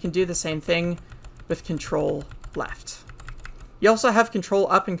forth. And you can do the same thing with Control left. You also have Control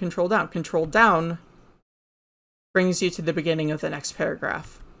up and Control down. Control down brings you to the beginning of the next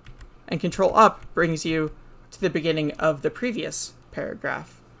paragraph, and Control up brings you to the beginning of the previous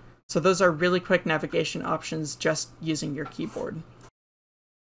paragraph. So those are really quick navigation options just using your keyboard.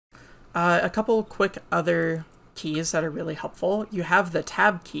 A couple quick other keys that are really helpful. You have the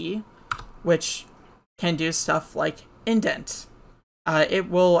Tab key, which can do stuff like indent. It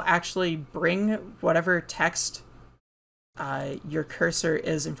will actually bring whatever text your cursor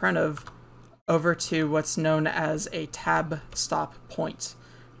is in front of over to what's known as a tab stop point.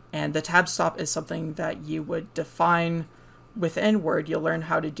 And the tab stop is something that you would define within Word. You'll learn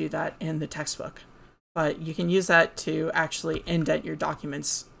how to do that in the textbook. But you can use that to actually indent your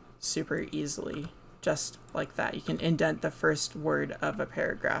documents super easily, just like that. You can indent the first word of a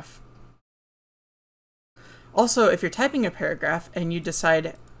paragraph. Also, if you're typing a paragraph and you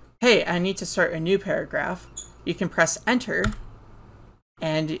decide, hey, I need to start a new paragraph, you can press Enter,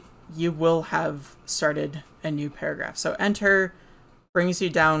 and you will have started a new paragraph. So Enter brings you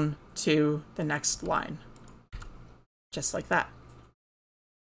down to the next line, just like that.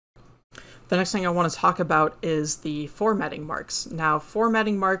 The next thing I want to talk about is the formatting marks. Now,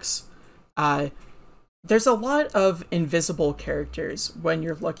 formatting marks, there's a lot of invisible characters when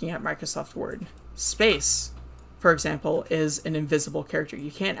you're looking at Microsoft Word. Space, for example, is an invisible character.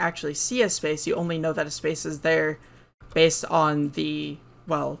 You can't actually see a space, you only know that a space is there based on the,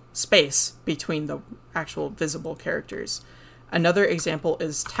 well, space between the actual visible characters. Another example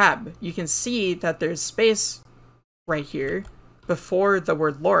is tab. You can see that there's space right here before the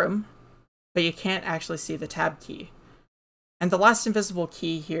word lorem, but you can't actually see the tab key. And the last invisible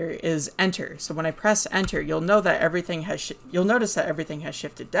key here is enter. So when I press enter, you'll know that you'll notice that everything has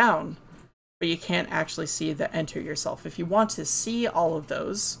shifted down, but you can't actually see the enter yourself. If you want to see all of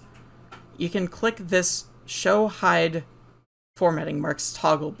those, you can click this show hide formatting marks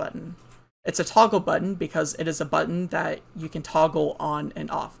toggle button. It's a toggle button because it is a button that you can toggle on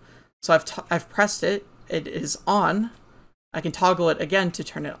and off. So I've pressed it, it is on. I can toggle it again to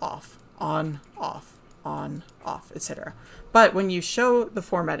turn it off, on, etc. But when you show the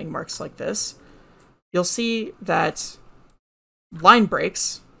formatting marks like this, you'll see that line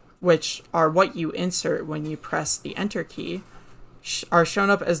breaks, which are what you insert when you press the enter key, are shown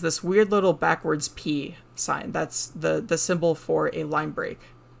up as this weird little backwards P sign. That's the symbol for a line break.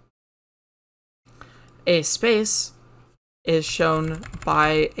 A space is shown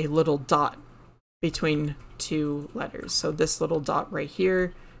by a little dot between two letters. So this little dot right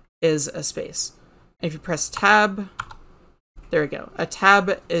here is a space. And if you press tab, there we go. A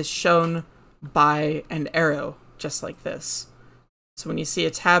tab is shown by an arrow, just like this. So when you see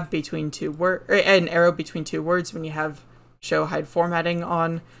a tab between two words, an arrow between two words, when you have show hide formatting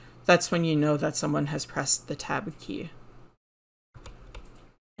on, that's when you know that someone has pressed the tab key.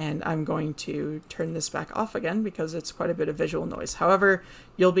 And I'm going to turn this back off again because it's quite a bit of visual noise. However,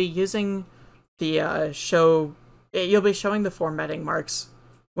 you'll be using the you'll be showing the formatting marks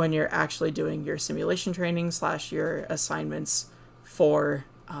when you're actually doing your simulation training / your assignments for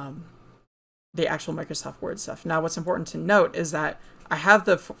the actual Microsoft Word stuff. Now, what's important to note is that I have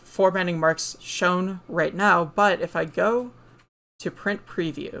the formatting marks shown right now, but if I go to print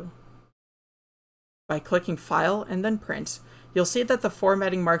preview by clicking file and then print, you'll see that the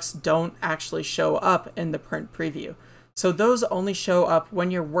formatting marks don't actually show up in the print preview. So those only show up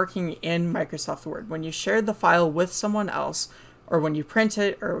when you're working in Microsoft Word. When you share the file with someone else, or when you print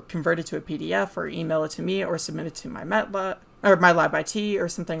it or convert it to a PDF or email it to me or submit it to my MyLab IT or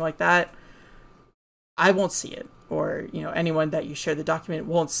something like that, I won't see it. Or, you know, anyone that you share the document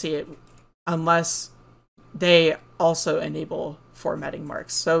won't see it unless they also enable formatting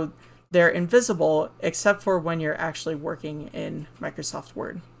marks. So they're invisible except for when you're actually working in Microsoft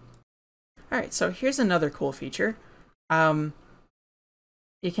Word. All right, so here's another cool feature. You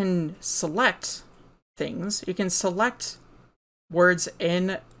can select things. You can select words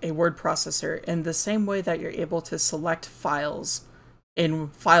in a word processor in the same way that you're able to select files in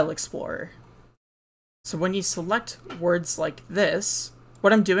File Explorer. So when you select words like this,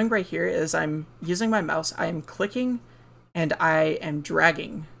 what I'm doing right here is I'm using my mouse, I am clicking, and I am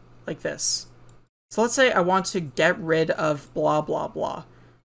dragging like this. So let's say I want to get rid of blah, blah, blah.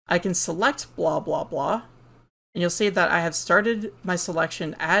 I can select blah, blah, blah, and you'll see that I have started my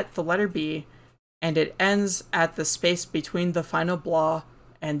selection at the letter B, and it ends at the space between the final blah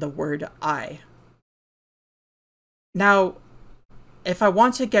and the word I. Now, if I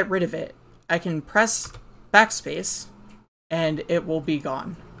want to get rid of it, I can press backspace and it will be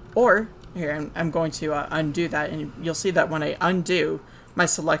gone. Or, here, I'm going to undo that, and you'll see that when I undo, my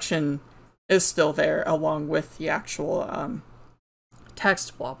selection is still there along with the actual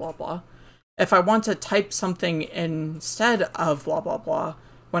text blah, blah, blah. If I want to type something instead of blah, blah, blah,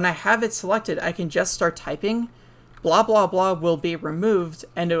 when I have it selected, I can just start typing. Blah, blah, blah will be removed,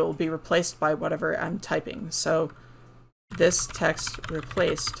 and it will be replaced by whatever I'm typing. So, this text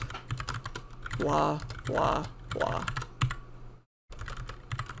replaced blah, blah, blah.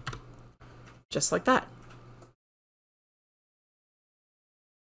 Just like that.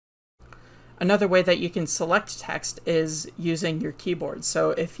 Another way that you can select text is using your keyboard.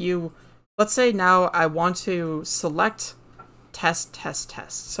 So if you, let's say now I want to select test, test,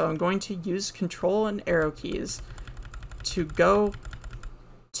 test. So I'm going to use Control and arrow keys to go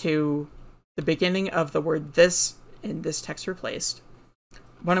to the beginning of the word this in this text replaced.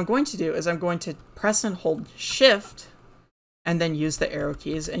 What I'm going to do is I'm going to press and hold Shift and then use the arrow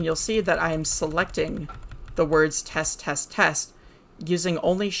keys, and you'll see that I am selecting the words test, test, test using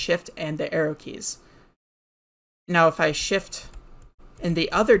only Shift and the arrow keys. Now if I shift in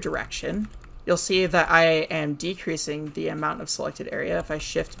the other direction, you'll see that I am decreasing the amount of selected area. If I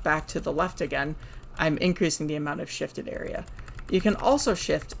shift back to the left again, I'm increasing the amount of shifted area. You can also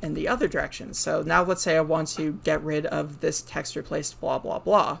shift in the other direction. So now let's say I want to get rid of this text replaced blah, blah,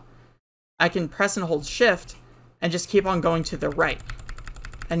 blah. I can press and hold Shift and just keep on going to the right.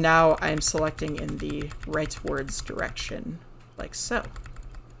 And now I am selecting in the right words direction, like so.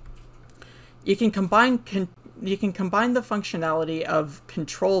 You can combine the functionality of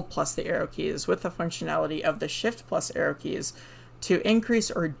Control plus the arrow keys with the functionality of the Shift plus arrow keys to increase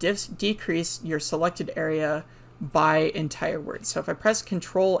or decrease your selected area by entire words. So if I press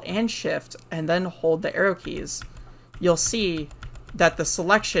Control and Shift and then hold the arrow keys, you'll see that the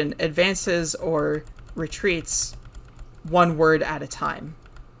selection advances or retreats one word at a time.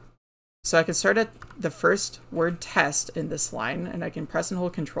 So I can start at the first word test in this line, and I can press and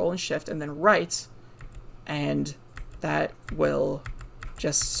hold Control and Shift and then right, and that will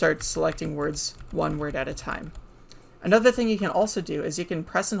just start selecting words one word at a time. Another thing you can also do is you can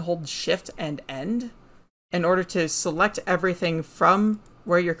press and hold Shift and End in order to select everything from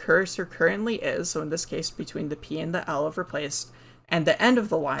where your cursor currently is, so in this case between the P and the L of replaced, and the end of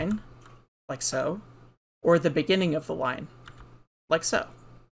the line, like so, or the beginning of the line, like so.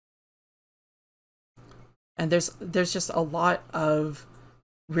 And there's just a lot of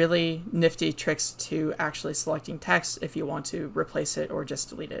really nifty tricks to actually selecting text if you want to replace it or just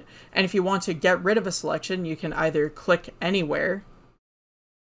delete it. And if you want to get rid of a selection, you can either click anywhere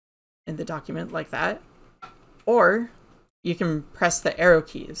in the document like that, or you can press the arrow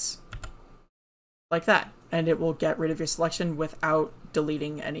keys like that, and it will get rid of your selection without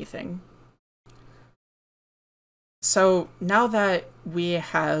deleting anything. So now that we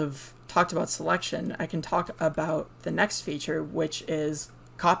have talked about selection, I can talk about the next feature, which is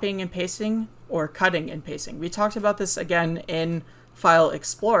copying and pasting or cutting and pasting. We talked about this again in File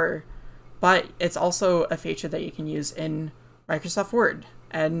Explorer, but it's also a feature that you can use in Microsoft Word.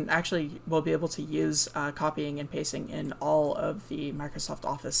 And actually, we'll be able to use copying and pasting in all of the Microsoft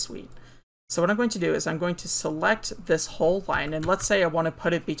Office suite. So what I'm going to do is I'm going to select this whole line, and let's say I want to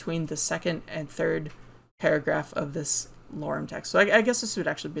put it between the second and third paragraph of this lorem text. So I guess this would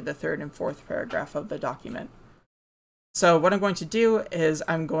actually be the third and fourth paragraph of the document. So what I'm going to do is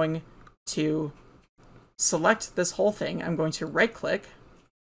I'm going to select this whole thing. I'm going to right click,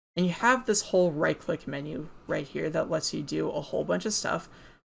 and you have this whole right click menu right here that lets you do a whole bunch of stuff.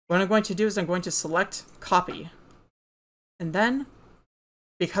 What I'm going to do is I'm going to select copy. And then,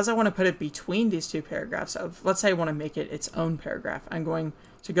 because I want to put it between these two paragraphs of, let's say I want to make it its own paragraph, I'm going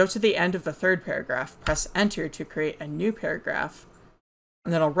to go to the end of the third paragraph, press enter to create a new paragraph,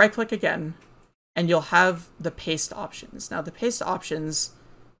 and then I'll right click again, and you'll have the paste options. Now the paste options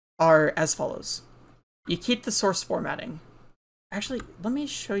are as follows. You keep the source formatting. Actually, let me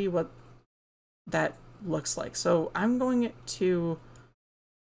show you what that looks like. So I'm going to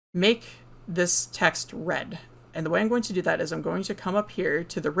make this text red. And the way I'm going to do that is I'm going to come up here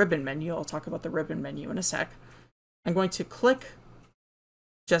to the ribbon menu. I'll talk about the ribbon menu in a sec. I'm going to click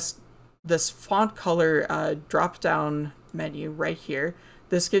just this font color drop down menu right here.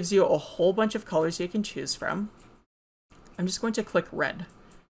 This gives you a whole bunch of colors you can choose from. I'm just going to click red,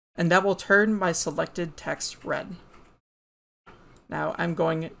 and that will turn my selected text red. Now I'm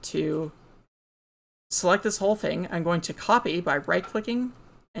going to select this whole thing. I'm going to copy by right-clicking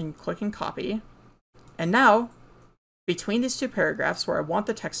and clicking copy. And now, between these two paragraphs where I want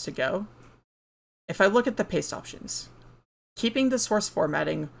the text to go, if I look at the paste options, keeping the source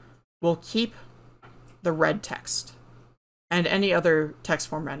formatting will keep the red text and any other text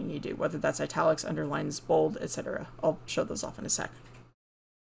formatting you do, whether that's italics, underlines, bold, etc. I'll show those off in a sec.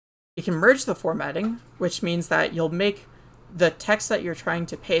 You can merge the formatting, which means that you'll make the text that you're trying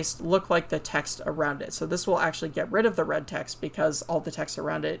to paste look like the text around it. So this will actually get rid of the red text because all the text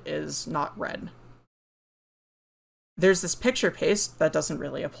around it is not red. There's this picture paste that doesn't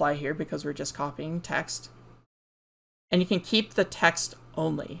really apply here because we're just copying text. And you can keep the text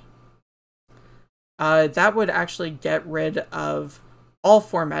only. That would actually get rid of all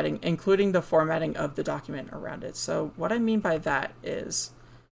formatting, including the formatting of the document around it. So what I mean by that is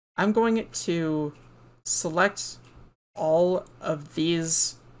I'm going to select all of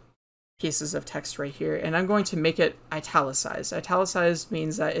these pieces of text right here, and I'm going to make it italicized. Italicized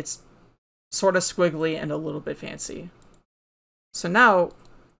means that it's sort of squiggly and a little bit fancy. So now,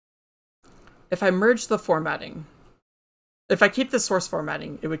 if I merge the formatting, if I keep the source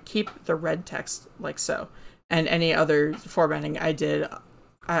formatting, it would keep the red text like so, and any other formatting I did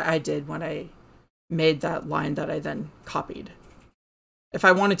when I made that line that I then copied. If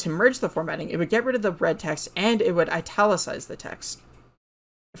I wanted to merge the formatting, it would get rid of the red text and it would italicize the text.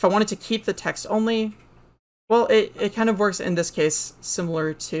 If I wanted to keep the text only, well, it kind of works in this case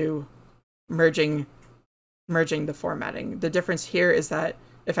similar to merging the formatting. The difference here is that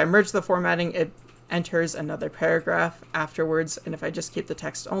if I merge the formatting, it enters another paragraph afterwards, and if I just keep the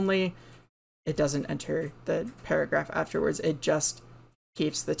text only, it doesn't enter the paragraph afterwards. It just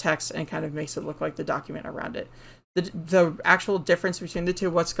keeps the text and kind of makes it look like the document around it. The actual difference between the two,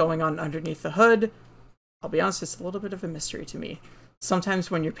 what's going on underneath the hood, I'll be honest, it's a little bit of a mystery to me. Sometimes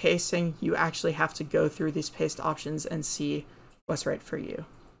when you're pasting, you actually have to go through these paste options and see what's right for you.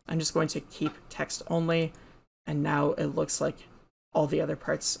 I'm just going to keep text only, and now it looks like all the other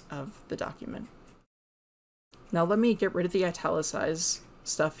parts of the document. Now let me get rid of the italicize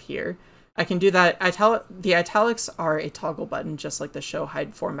stuff here. I can do that. The italics are a toggle button, just like the show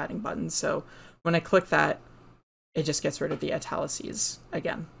hide formatting button. So when I click that, it just gets rid of the italices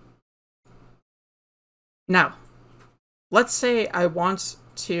again. Now, let's say I want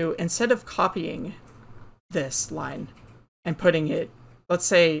to, instead of copying this line and putting it, let's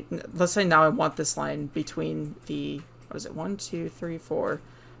say now I want this line between the, what is it, 1, 2, 3, 4,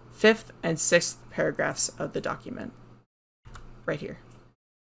 5th and 6th paragraphs of the document, right here.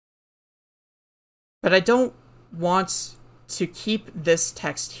 But I don't want to keep this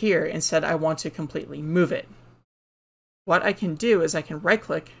text here. Instead, I want to completely move it. What I can do is I can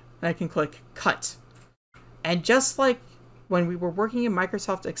right-click and I can click Cut. And just like when we were working in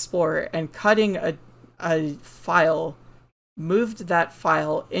Microsoft Explorer and cutting a file, moved that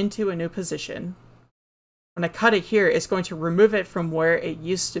file into a new position, when I cut it here, it's going to remove it from where it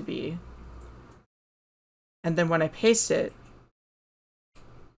used to be. And then when I paste it,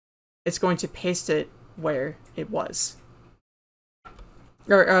 it's going to paste it where it was.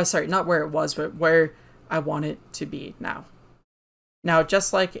 Or sorry, not where it was, but where I want it to be now. Now,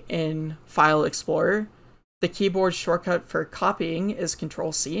 just like in File Explorer, the keyboard shortcut for copying is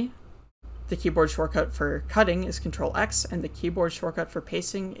Control-C, the keyboard shortcut for cutting is Control-X, and the keyboard shortcut for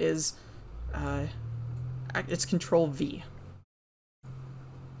pasting is it's Control-V.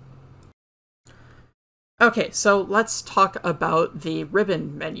 Okay, so let's talk about the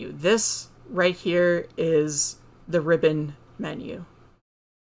ribbon menu. This right here is the ribbon menu.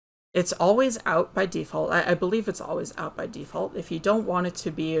 It's always out by default. I believe it's always out by default. If you don't want it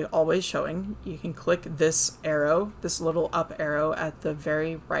to be always showing, you can click this arrow, this little up arrow at the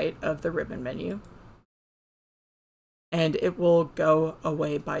very right of the ribbon menu, and it will go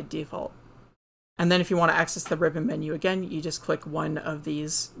away by default. And then if you want to access the ribbon menu again, you just click one of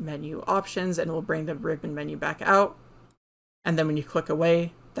these menu options and it will bring the ribbon menu back out. And then when you click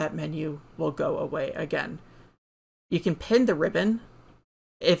away, that menu will go away again. You can pin the ribbon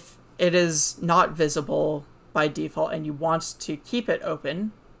if it is not visible by default and you want to keep it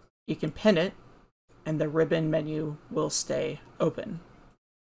open. You can pin it and the ribbon menu will stay open.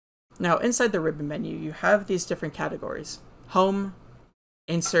 Now inside the ribbon menu, you have these different categories: Home,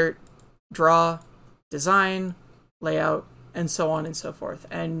 Insert, Draw, Design, Layout, and so on and so forth.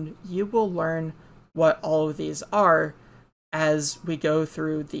 And you will learn what all of these are as we go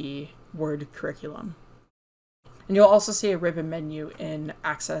through the Word curriculum. And you'll also see a ribbon menu in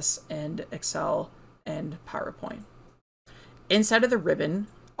Access and Excel and PowerPoint. Inside of the ribbon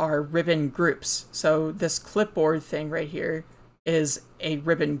are ribbon groups. So this clipboard thing right here is a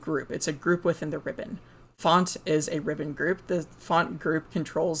ribbon group. It's a group within the ribbon. Font is a ribbon group. The font group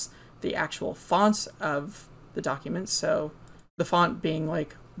controls the actual font of the document. So the font being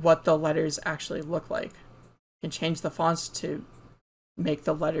like what the letters actually look like. You can change the fonts to make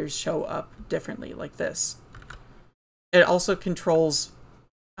the letters show up differently, like this. It also controls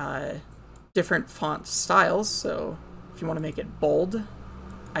different font styles. So if you want to make it bold,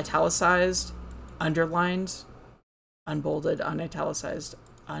 italicized, underlined, unbolded, unitalicized,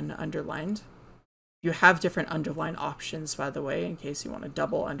 ununderlined. You have different underline options, by the way, in case you want to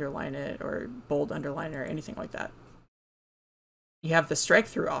double underline it or bold underline it or anything like that. You have the strike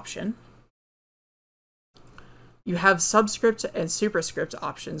through option. You have subscript and superscript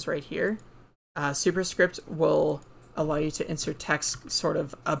options right here. Superscript will allow you to insert text sort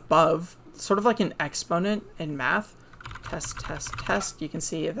of above, sort of like an exponent in math. Test, test, test. You can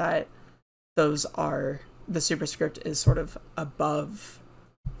see that those are, the superscript is sort of above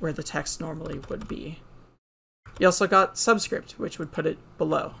where the text normally would be. You also got subscript, which would put it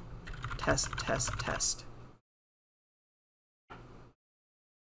below. Test, test, test.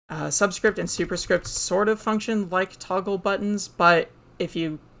 Subscript and superscript sort of function like toggle buttons, but if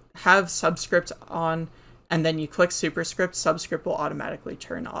you have subscript on and then you click superscript, subscript will automatically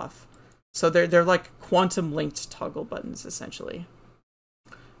turn off. So they're like quantum linked toggle buttons, essentially.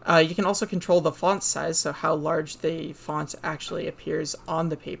 You can also control the font size, so how large the font actually appears on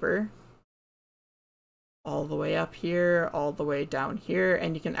the paper. All the way up here, all the way down here,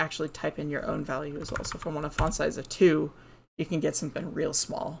 and you can actually type in your own value as well. So if I want a font size of 2, you can get something real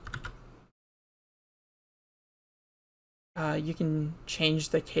small. You can change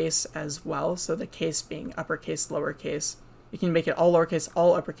the case as well, so the case being uppercase, lowercase. You can make it all lowercase,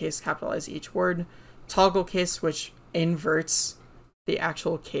 all uppercase, capitalize each word. Toggle case, which inverts the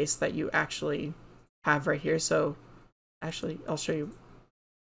actual case that you actually have right here. So actually, I'll show you.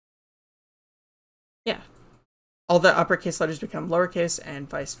 Yeah. All the uppercase letters become lowercase and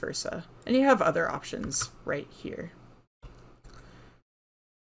vice versa. And you have other options right here.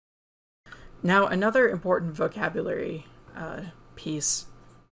 Now, another important vocabulary piece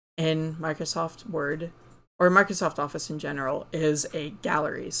in Microsoft Word, or Microsoft Office in general, is a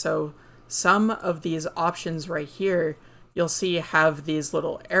gallery. So some of these options right here, you'll see have these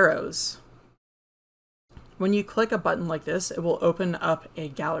little arrows. When you click a button like this, it will open up a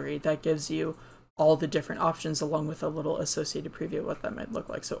gallery that gives you all the different options along with a little associated preview of what that might look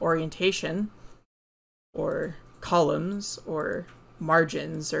like. So orientation, or columns, or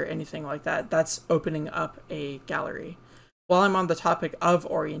margins, or anything like that, that's opening up a gallery. While I'm on the topic of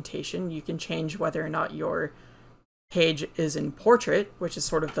orientation, you can change whether or not your page is in portrait, which is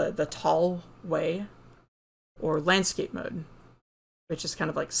sort of the tall way, or landscape mode, which is kind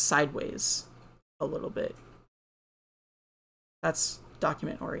of like sideways a little bit. That's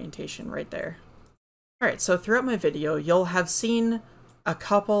document orientation right there. All right, so throughout my video, you'll have seen a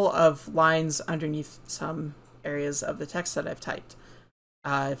couple of lines underneath some areas of the text that I've typed.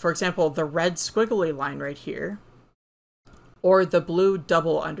 For example, the red squiggly line right here, or the blue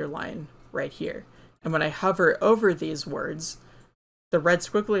double underline right here. And when I hover over these words, the red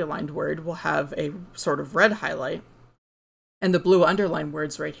squiggly aligned word will have a sort of red highlight, and the blue underlined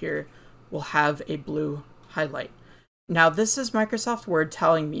words right here will have a blue highlight. Now, this is Microsoft Word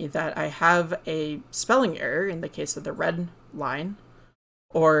telling me that I have a spelling error in the case of the red line,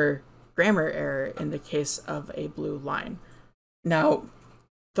 or grammar error in the case of a blue line. Now,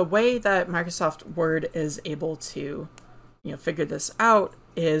 the way that Microsoft Word is able to, figure this out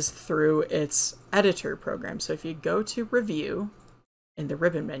is through its editor program. So if you go to Review in the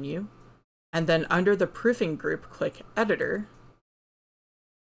ribbon menu, and then under the proofing group, click Editor,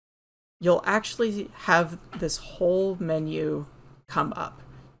 you'll actually have this whole menu come up.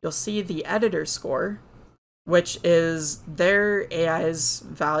 You'll see the editor score, which is their AI's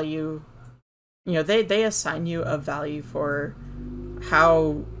value. They assign you a value for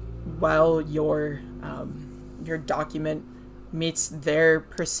how well your document meets their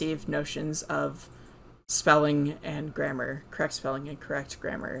perceived notions of spelling and grammar, correct spelling and correct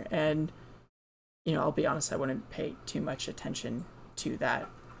grammar. And, I'll be honest, I wouldn't pay too much attention to that.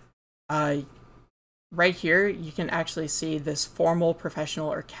 Right here, you can actually see this formal,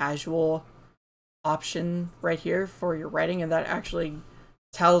 professional, or casual option right here for your writing, and that actually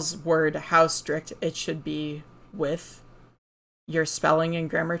tells Word how strict it should be with your spelling and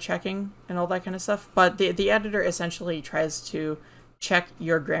grammar checking and all that kind of stuff. But the editor essentially tries to check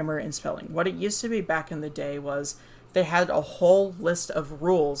your grammar and spelling. What it used to be back in the day was they had a whole list of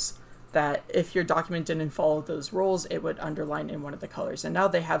rules that if your document didn't follow those rules, it would underline in one of the colors. And now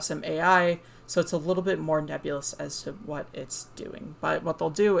they have some AI, so it's a little bit more nebulous as to what it's doing. But what they'll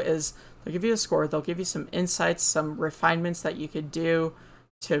do is they'll give you a score, they'll give you some insights, some refinements that you could do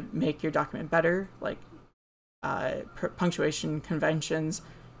to make your document better, like punctuation conventions,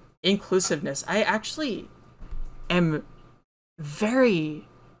 inclusiveness. I actually am very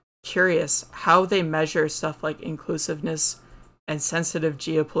curious how they measure stuff like inclusiveness and sensitive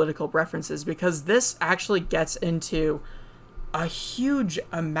geopolitical references, because this actually gets into a huge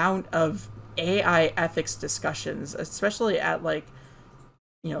amount of AI ethics discussions, especially at the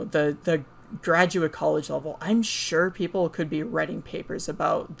graduate college level. I'm sure people could be writing papers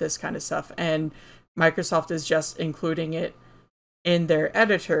about this kind of stuff, and Microsoft is just including it in their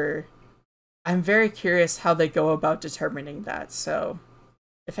editor. I'm very curious how they go about determining that. So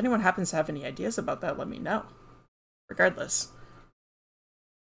if anyone happens to have any ideas about that, let me know. Regardless,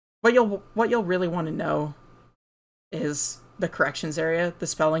 what you'll really want to know is the corrections area, the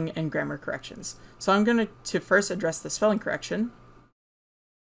spelling and grammar corrections. So I'm going to first address the spelling correction.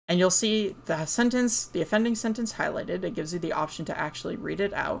 And you'll see the offending sentence highlighted. It gives you the option to actually read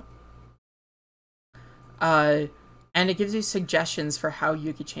it out. And it gives you suggestions for how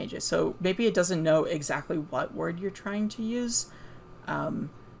you could change it. So maybe it doesn't know exactly what word you're trying to use.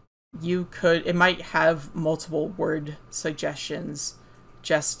 It might have multiple word suggestions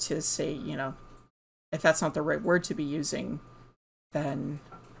just to say, if that's not the right word to be using, then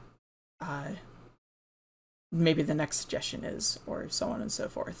maybe the next suggestion is, or so on and so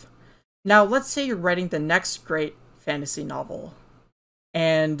forth. Now, let's say you're writing the next great fantasy novel,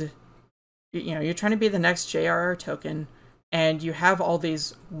 and you're trying to be the next J.R.R. Tolkien, and you have all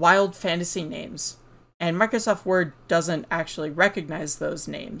these wild fantasy names, and Microsoft Word doesn't actually recognize those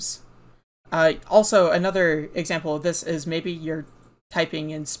names. Also, another example of this is maybe you're typing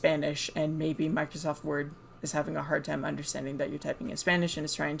in Spanish, and maybe Microsoft Word is having a hard time understanding that you're typing in Spanish and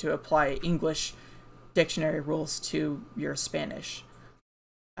is trying to apply English dictionary rules to your Spanish.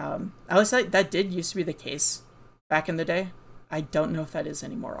 At least that did used to be the case back in the day. I don't know if that is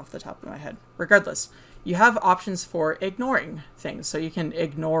anymore off the top of my head. Regardless, you have options for ignoring things. So you can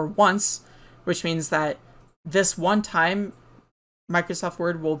ignore once, which means that this one time Microsoft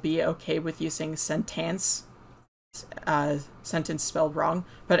Word will be okay with using sentence, sentence spelled wrong,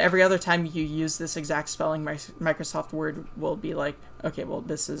 but every other time you use this exact spelling, Microsoft Word will be like, okay, well,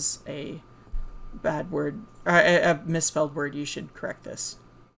 this is a bad word, or a misspelled word, you should correct this.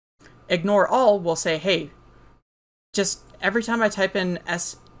 Ignore all will say, hey, just every time I type in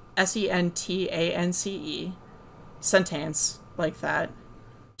sentance, sentence, like that,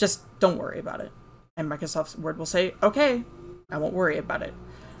 just don't worry about it. And Microsoft Word will say, okay, I won't worry about it.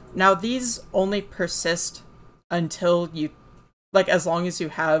 Now, these only persist until you, like, as long as you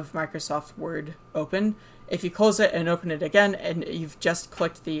have Microsoft Word open. If you close it and open it again, and you've just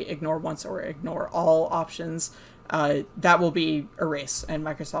clicked the ignore once or ignore all options, that will be erased, and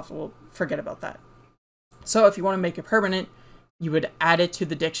Microsoft will forget about that. So if you want to make it permanent, you would add it to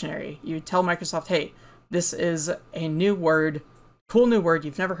the dictionary. You would tell Microsoft, hey, this is a new word, cool new word,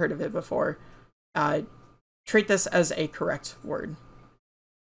 you've never heard of it before. Treat this as a correct word.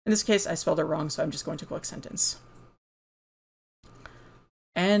 In this case, I spelled it wrong, so I'm just going to click sentence.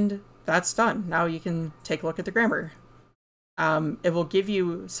 And that's done. Now you can take a look at the grammar. It will give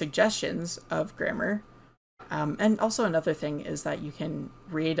you suggestions of grammar. And also another thing is that you can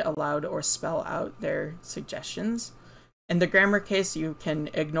read aloud or spell out their suggestions. In the grammar case, you can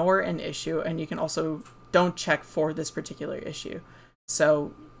ignore an issue, and you can also don't check for this particular issue.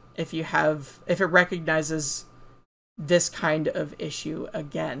 So if it recognizes this kind of issue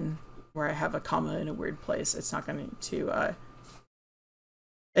again, where I have a comma in a weird place, it's not going to,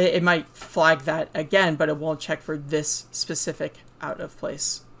 it might flag that again, but it won't check for this specific out of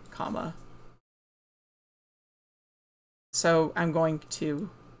place comma. So I'm going to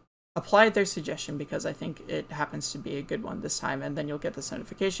apply their suggestion because I think it happens to be a good one this time, and then you'll get this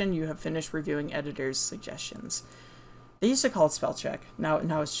notification, you have finished reviewing editor's suggestions. They used to call it spell check.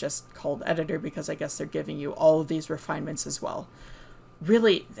 Now it's just called editor because I guess they're giving you all of these refinements as well.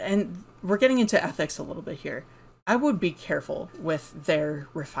 Really, and we're getting into ethics a little bit here. I would be careful with their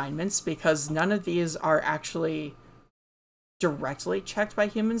refinements because none of these are actually directly checked by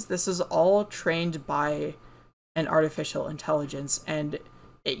humans. This is all trained by an artificial intelligence, and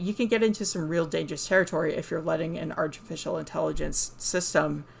you can get into some real dangerous territory if you're letting an artificial intelligence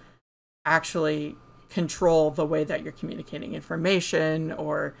system actually control the way that you're communicating information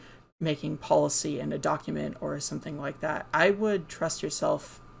or making policy in a document or something like that. I would trust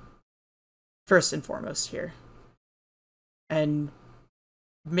yourself first and foremost here. And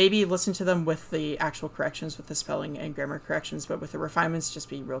maybe listen to them with the actual corrections, with the spelling and grammar corrections, but with the refinements, just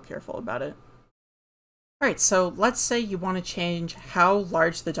be real careful about it. Alright, so let's say you want to change how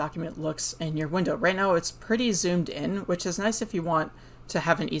large the document looks in your window. Right now it's pretty zoomed in, which is nice if you want to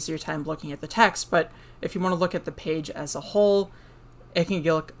have an easier time looking at the text, but if you want to look at the page as a whole, it can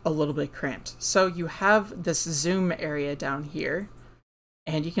look a little bit cramped. So you have this zoom area down here,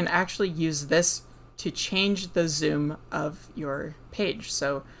 and you can actually use this to change the zoom of your page.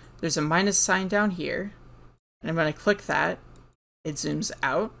 So there's a minus sign down here, and when I click that, it zooms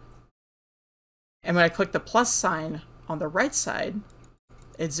out. And when I click the plus sign on the right side,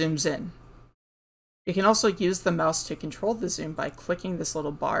 it zooms in. You can also use the mouse to control the zoom by clicking this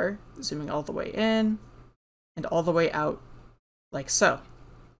little bar, zooming all the way in and all the way out, like so.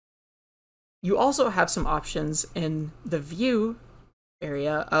 You also have some options in the view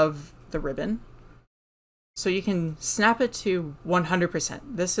area of the ribbon. So you can snap it to 100%.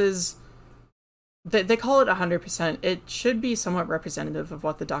 This is, they call it 100%. It should be somewhat representative of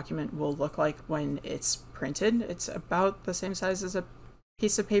what the document will look like when it's printed. It's about the same size as a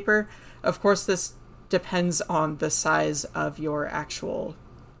piece of paper. Of course, this depends on the size of your actual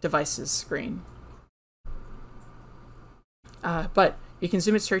device's screen. But you can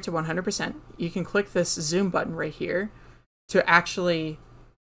zoom it straight to 100%. You can click this zoom button right here to actually,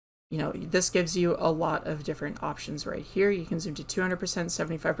 this gives you a lot of different options right here. You can zoom to 200%,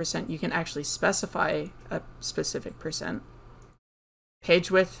 75%. You can actually specify a specific percent.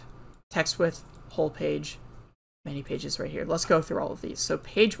 Page width, text width, whole page, many pages right here. Let's go through all of these. So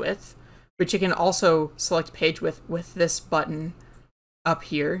page width, which you can also select page width with this button up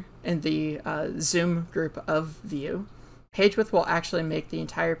here in the zoom group of view. Page width will actually make the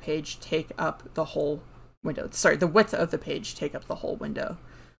entire page take up the whole window. Sorry, the width of the page take up the whole window.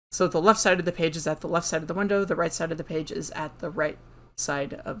 So the left side of the page is at the left side of the window, the right side of the page is at the right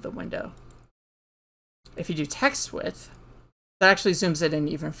side of the window. If you do text width, that actually zooms it in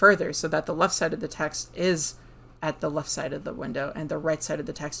even further so that the left side of the text is at the left side of the window and the right side of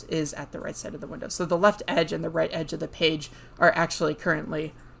the text is at the right side of the window. So the left edge and the right edge of the page are actually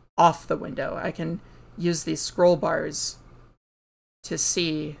currently off the window. I can use these scroll bars to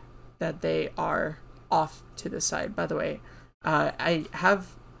see that they are off to the side. By the way, I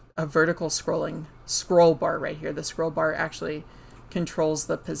have a vertical scrolling scroll bar right here. The scroll bar actually controls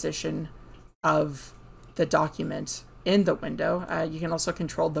the position of the document in the window. You can also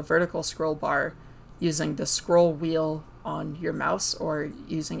control the vertical scroll bar using the scroll wheel on your mouse or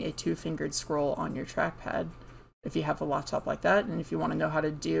using a two-fingered scroll on your trackpad if you have a laptop like that. And if you want to know how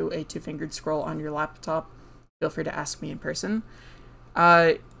to do a two-fingered scroll on your laptop, feel free to ask me in person.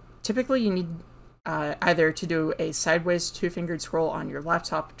 Typically, you need either to do a sideways two-fingered scroll on your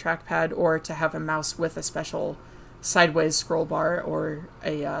laptop trackpad or to have a mouse with a special sideways scroll bar or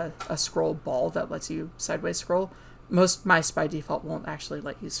a scroll ball that lets you sideways scroll. Most mice by default won't actually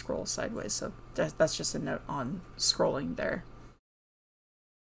let you scroll sideways, so that's just a note on scrolling there.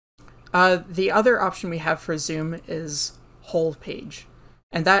 The other option we have for zoom is whole page,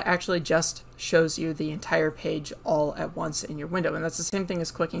 and that actually just shows you the entire page all at once in your window, and that's the same thing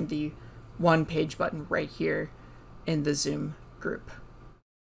as clicking the one page button right here in the zoom group.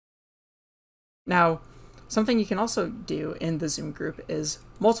 Now, something you can also do in the zoom group is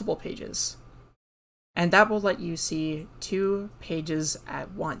multiple pages. And that will let you see 2 pages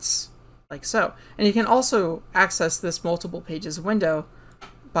at once, like so. And you can also access this multiple pages window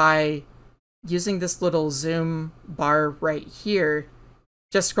by using this little zoom bar right here,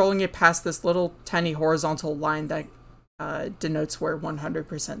 just scrolling it past this little tiny horizontal line that denotes where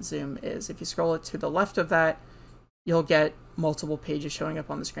 100% zoom is. If you scroll it to the left of that, you'll get multiple pages showing up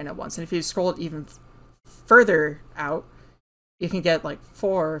on the screen at once. And if you scroll it even further out, you can get like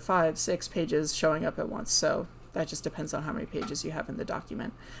 4, 5, 6 pages showing up at once. So that just depends on how many pages you have in the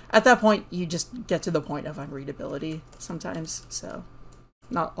document. At that point, you just get to the point of unreadability sometimes. So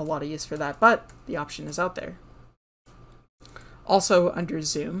not a lot of use for that, but the option is out there. Also under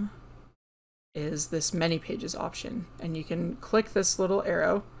zoom is this many pages option. And you can click this little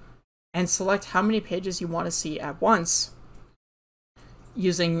arrow and select how many pages you want to see at once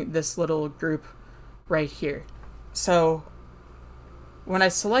using this little group right here. So when I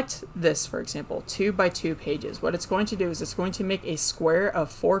select this, for example, 2 by 2 pages, what it's going to do is it's going to make a square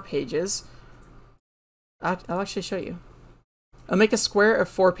of 4 pages. I'll actually show you. I'll make a square of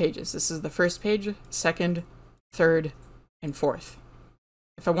 4 pages. This is the first page, second, third, and fourth.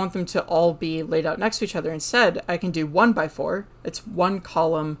 If I want them to all be laid out next to each other instead, I can do 1 by 4. It's 1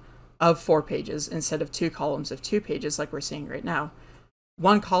 column of 4 pages instead of 2 columns of 2 pages like we're seeing right now.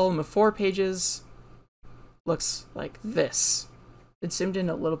 1 column of 4 pages looks like this. It's zoomed in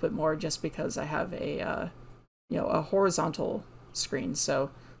a little bit more just because I have a horizontal screen,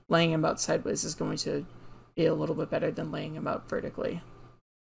 so laying them out sideways is going to be a little bit better than laying them out vertically.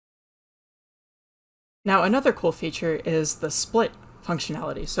 Now, another cool feature is the split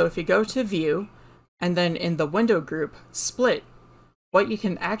functionality. So if you go to View, and then in the window group, Split, what you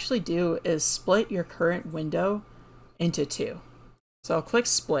can actually do is split your current window into 2. So I'll click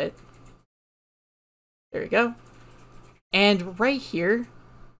Split. There we go. And right here,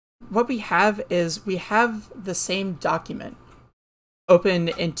 what we have is we have the same document open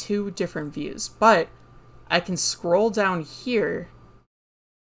in 2 different views, but I can scroll down here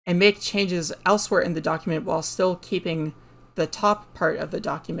and make changes elsewhere in the document while still keeping the top part of the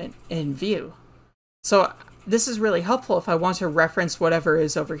document in view. So this is really helpful if I want to reference whatever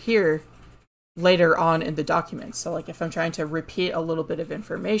is over here later on in the document. So like if I'm trying to repeat a little bit of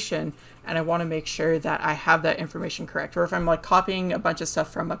information and I want to make sure that I have that information correct, or if I'm like copying a bunch of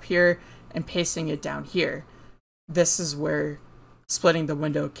stuff from up here and pasting it down here, this is where splitting the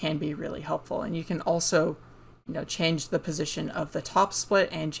window can be really helpful. And you can also, change the position of the top split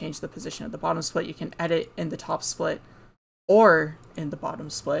and change the position of the bottom split. You can edit in the top split or in the bottom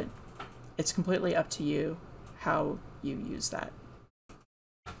split. It's completely up to you how you use that.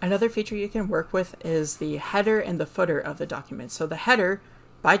 Another feature you can work with is the header and the footer of the document. So the header,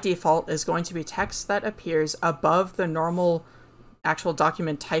 by default, is going to be text that appears above the normal actual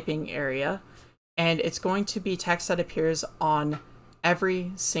document typing area, and it's going to be text that appears on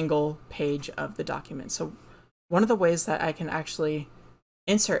every single page of the document. So one of the ways that I can actually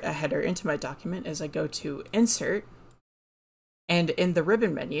insert a header into my document is I go to Insert, and in the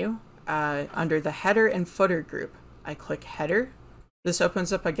ribbon menu, under the header and footer group, I click Header. This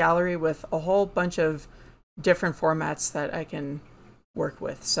opens up a gallery with a whole bunch of different formats that I can work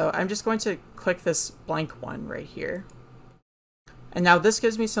with. So I'm just going to click this blank one right here. And now this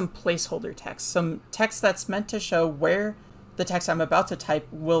gives me some placeholder text, some text that's meant to show where the text I'm about to type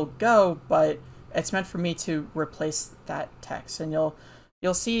will go, but it's meant for me to replace that text. And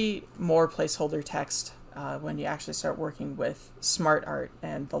you'll see more placeholder text when you actually start working with smart art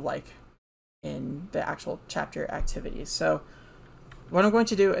and the like in the actual chapter activities. So what I'm going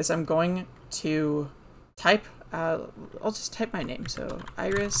to do is I'm going to type, I'll just type my name, so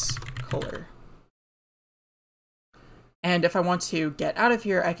Iris Kohler. And if I want to get out of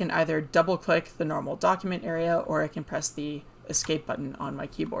here, I can either double click the normal document area or I can press the escape button on my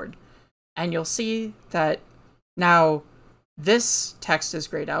keyboard. And you'll see that now this text is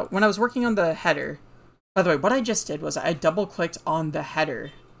grayed out. When I was working on the header, by the way, what I just did was I double clicked on the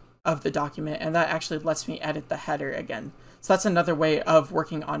header of the document, and that actually lets me edit the header again. So that's another way of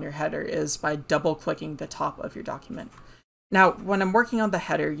working on your header, is by double clicking the top of your document. Now, when I'm working on the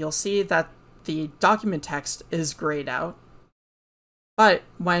header, you'll see that the document text is grayed out, but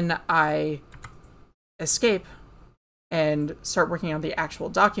when I escape and start working on the actual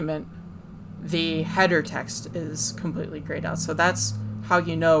document, the header text is completely grayed out. So that's how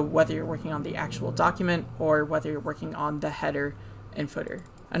you know whether you're working on the actual document or whether you're working on the header and footer.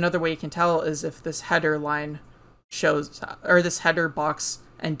 Another way you can tell is if this header line shows, or this header box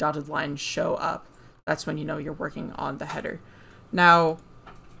and dotted line show up. That's when you know you're working on the header. Now,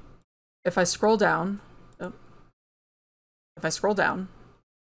 if I scroll down,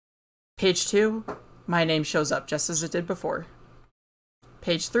 page 2, my name shows up just as it did before.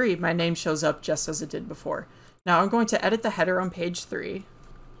 Page 3, my name shows up just as it did before. Now I'm going to edit the header on page 3.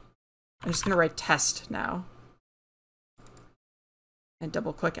 I'm just going to write test now. And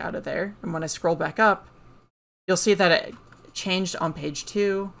double click out of there. And when I scroll back up, you'll see that it changed on page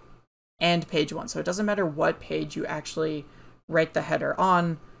 2 and page 1. So it doesn't matter what page you actually write the header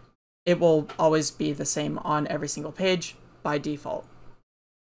on, it will always be the same on every single page by default.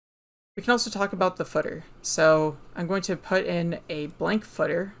 We can also talk about the footer. So I'm going to put in a blank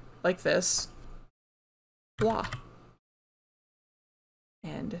footer like this, blah,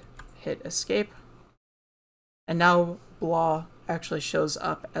 and hit escape. And now blah actually shows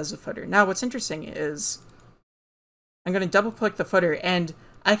up as a footer. Now what's interesting is I'm going to double click the footer and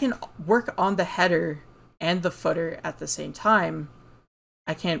I can work on the header and the footer at the same time.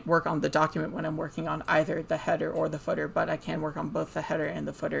 I can't work on the document when I'm working on either the header or the footer, but I can work on both the header and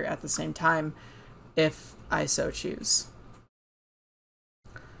the footer at the same time if I so choose.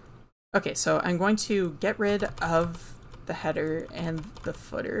 Okay, so I'm going to get rid of the header and the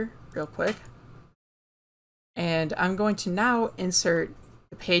footer real quick. And I'm going to now insert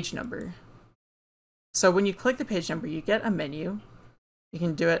the page number. So when you click the page number, you get a menu. You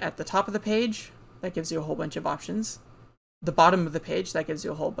can do it at the top of the page. That gives you a whole bunch of options. The bottom of the page, that gives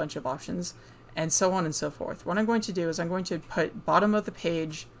you a whole bunch of options, and so on and so forth. What I'm going to do is I'm going to put bottom of the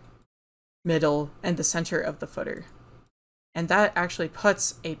page, middle, and the center of the footer. And that actually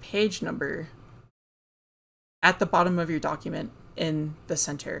puts a page number at the bottom of your document in the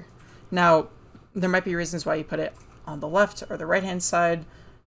center. Now, there might be reasons why you put it on the left or the right-hand side,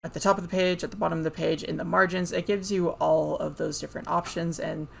 at the top of the page, at the bottom of the page, in the margins. It gives you all of those different options,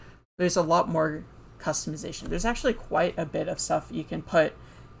 and there's a lot more customization. There's actually quite a bit of stuff you can put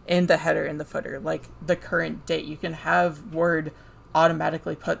in the header and the footer, like the current date. You can have Word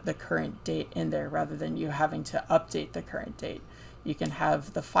automatically put the current date in there rather than you having to update the current date. You can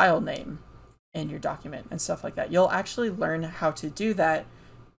have the file name in your document and stuff like that. You'll actually learn how to do that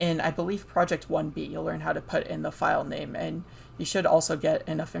in, I believe, Project 1B. You'll learn how to put in the file name, and you should also get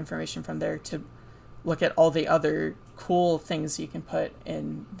enough information from there to look at all the other cool things you can put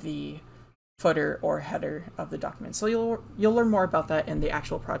in the footer or header of the document. So you'll learn more about that in the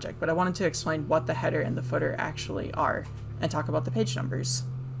actual project, but I wanted to explain what the header and the footer actually are and talk about the page numbers.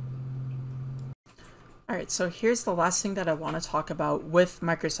 Alright, so here's the last thing that I want to talk about with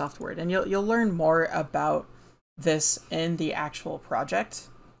Microsoft Word, and you'll learn more about this in the actual project,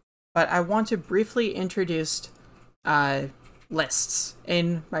 but I want to briefly introduce lists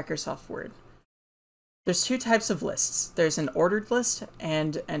in Microsoft Word. There's two types of lists. There's an ordered list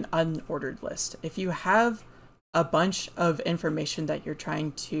and an unordered list. If you have a bunch of information that you're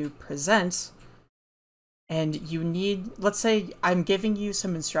trying to present and you need, let's say I'm giving you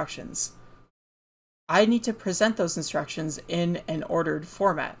some instructions. I need to present those instructions in an ordered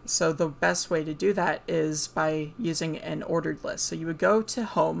format. So the best way to do that is by using an ordered list. So you would go to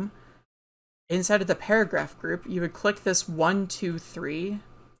Home. Inside of the paragraph group, you would click this 1, 2, 3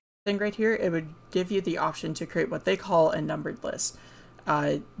 thing right here. It would give you the option to create what they call a numbered list.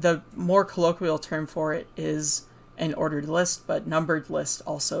 The more colloquial term for it is an ordered list, but numbered list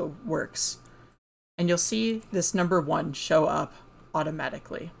also works. And you'll see this number 1 show up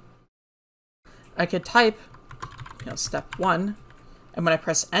automatically. I could type, step 1, and when I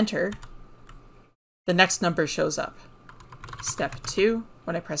press enter, the next number shows up. Step 2,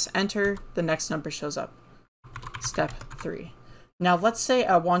 when I press enter, the next number shows up. Step 3. Now let's say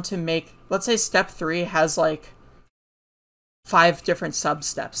I want to make, let's say step 3 has like 5 different sub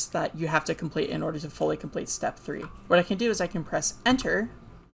steps that you have to complete in order to fully complete step 3. What I can do is I can press enter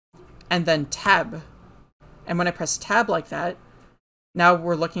and then tab. And when I press tab like that, now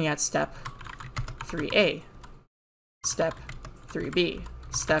we're looking at step 3A, step 3B,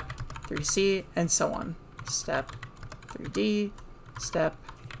 step 3C, and so on. Step 3D, step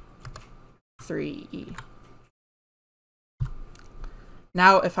 3E.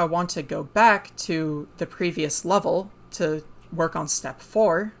 Now, if I want to go back to the previous level to work on step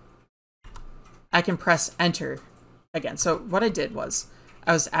 4, I can press enter again. So what I did was,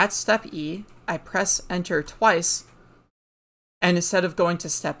 I was at step E, I press enter twice, and instead of going to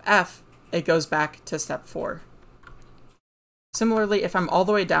step F, it goes back to step 4. Similarly, if I'm all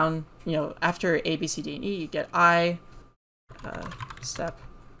the way down, after A, B, C, D, and E, you get I, step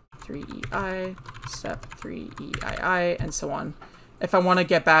 3EI, step 3EII, and so on. If I want to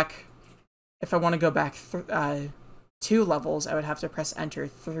go back 2 levels, I would have to press enter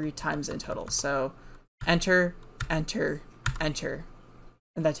 3 times in total. So enter, enter, enter,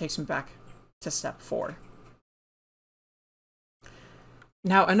 and that takes me back to step 4.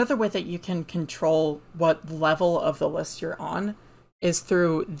 Now, another way that you can control what level of the list you're on is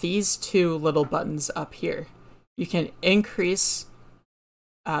through these 2 little buttons up here. You can increase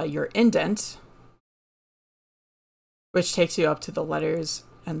your indent, which takes you up to the letters,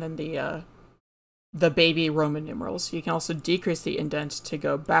 and then the baby Roman numerals. You can also decrease the indent to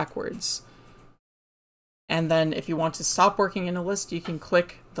go backwards. And then if you want to stop working in a list, you can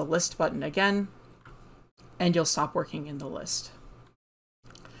click the list button again, and you'll stop working in the list.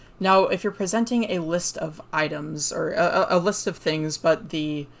 Now, if you're presenting a list of items, or a list of things, but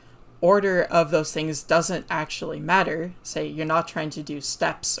the order of those things doesn't actually matter, say you're not trying to do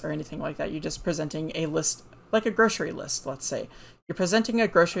steps or anything like that, you're just presenting a list, like a grocery list, let's say. You're presenting a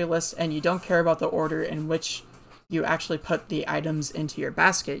grocery list and you don't care about the order in which you actually put the items into your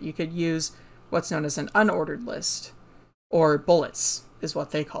basket. You could use what's known as an unordered list, or bullets is what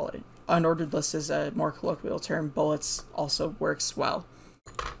they call it. Unordered list is a more colloquial term. Bullets also works well.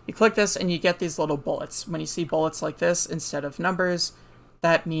 You click this and you get these little bullets. When you see bullets like this instead of numbers,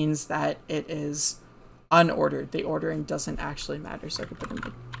 that means that it is unordered. The ordering doesn't actually matter. So I could put in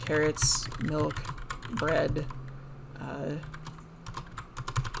the carrots, milk, bread,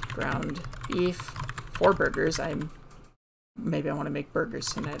 ground beef, 4 burgers. Maybe I want to make burgers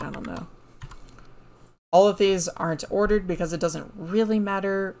tonight, I don't know. All of these aren't ordered because it doesn't really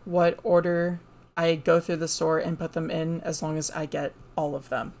matter what order I go through the store and put them in, as long as I get all of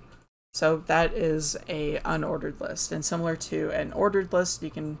them. So that is a unordered list. And similar to an ordered list, you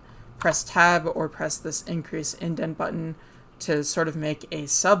can press tab or press this increase indent button to sort of make a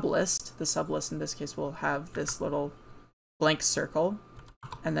sub list. The sub list in this case will have this little blank circle.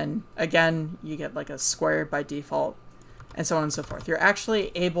 And then again, you get like a square by default, and so on and so forth. You're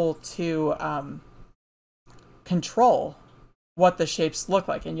actually able to control what the shapes look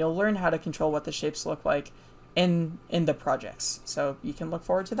like, and you'll learn how to control what the shapes look like in the projects. So you can look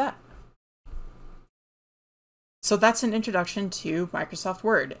forward to that. So that's an introduction to Microsoft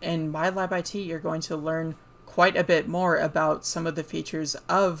Word. In MyLab IT, you're going to learn quite a bit more about some of the features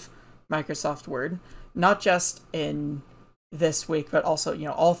of Microsoft Word, not just in this week, but also,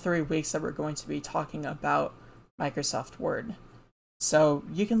 all 3 weeks that we're going to be talking about Microsoft Word. So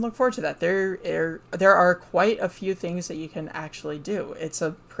you can look forward to that. There are quite a few things that you can actually do. It's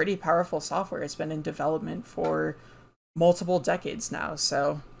a pretty powerful software. It's been in development for multiple decades now.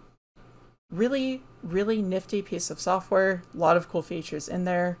 So really, really nifty piece of software. A lot of cool features in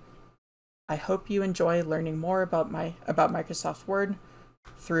there. I hope you enjoy learning more about Microsoft Word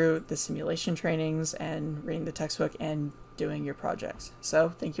through the simulation trainings and reading the textbook and doing your projects. So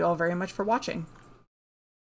thank you all very much for watching.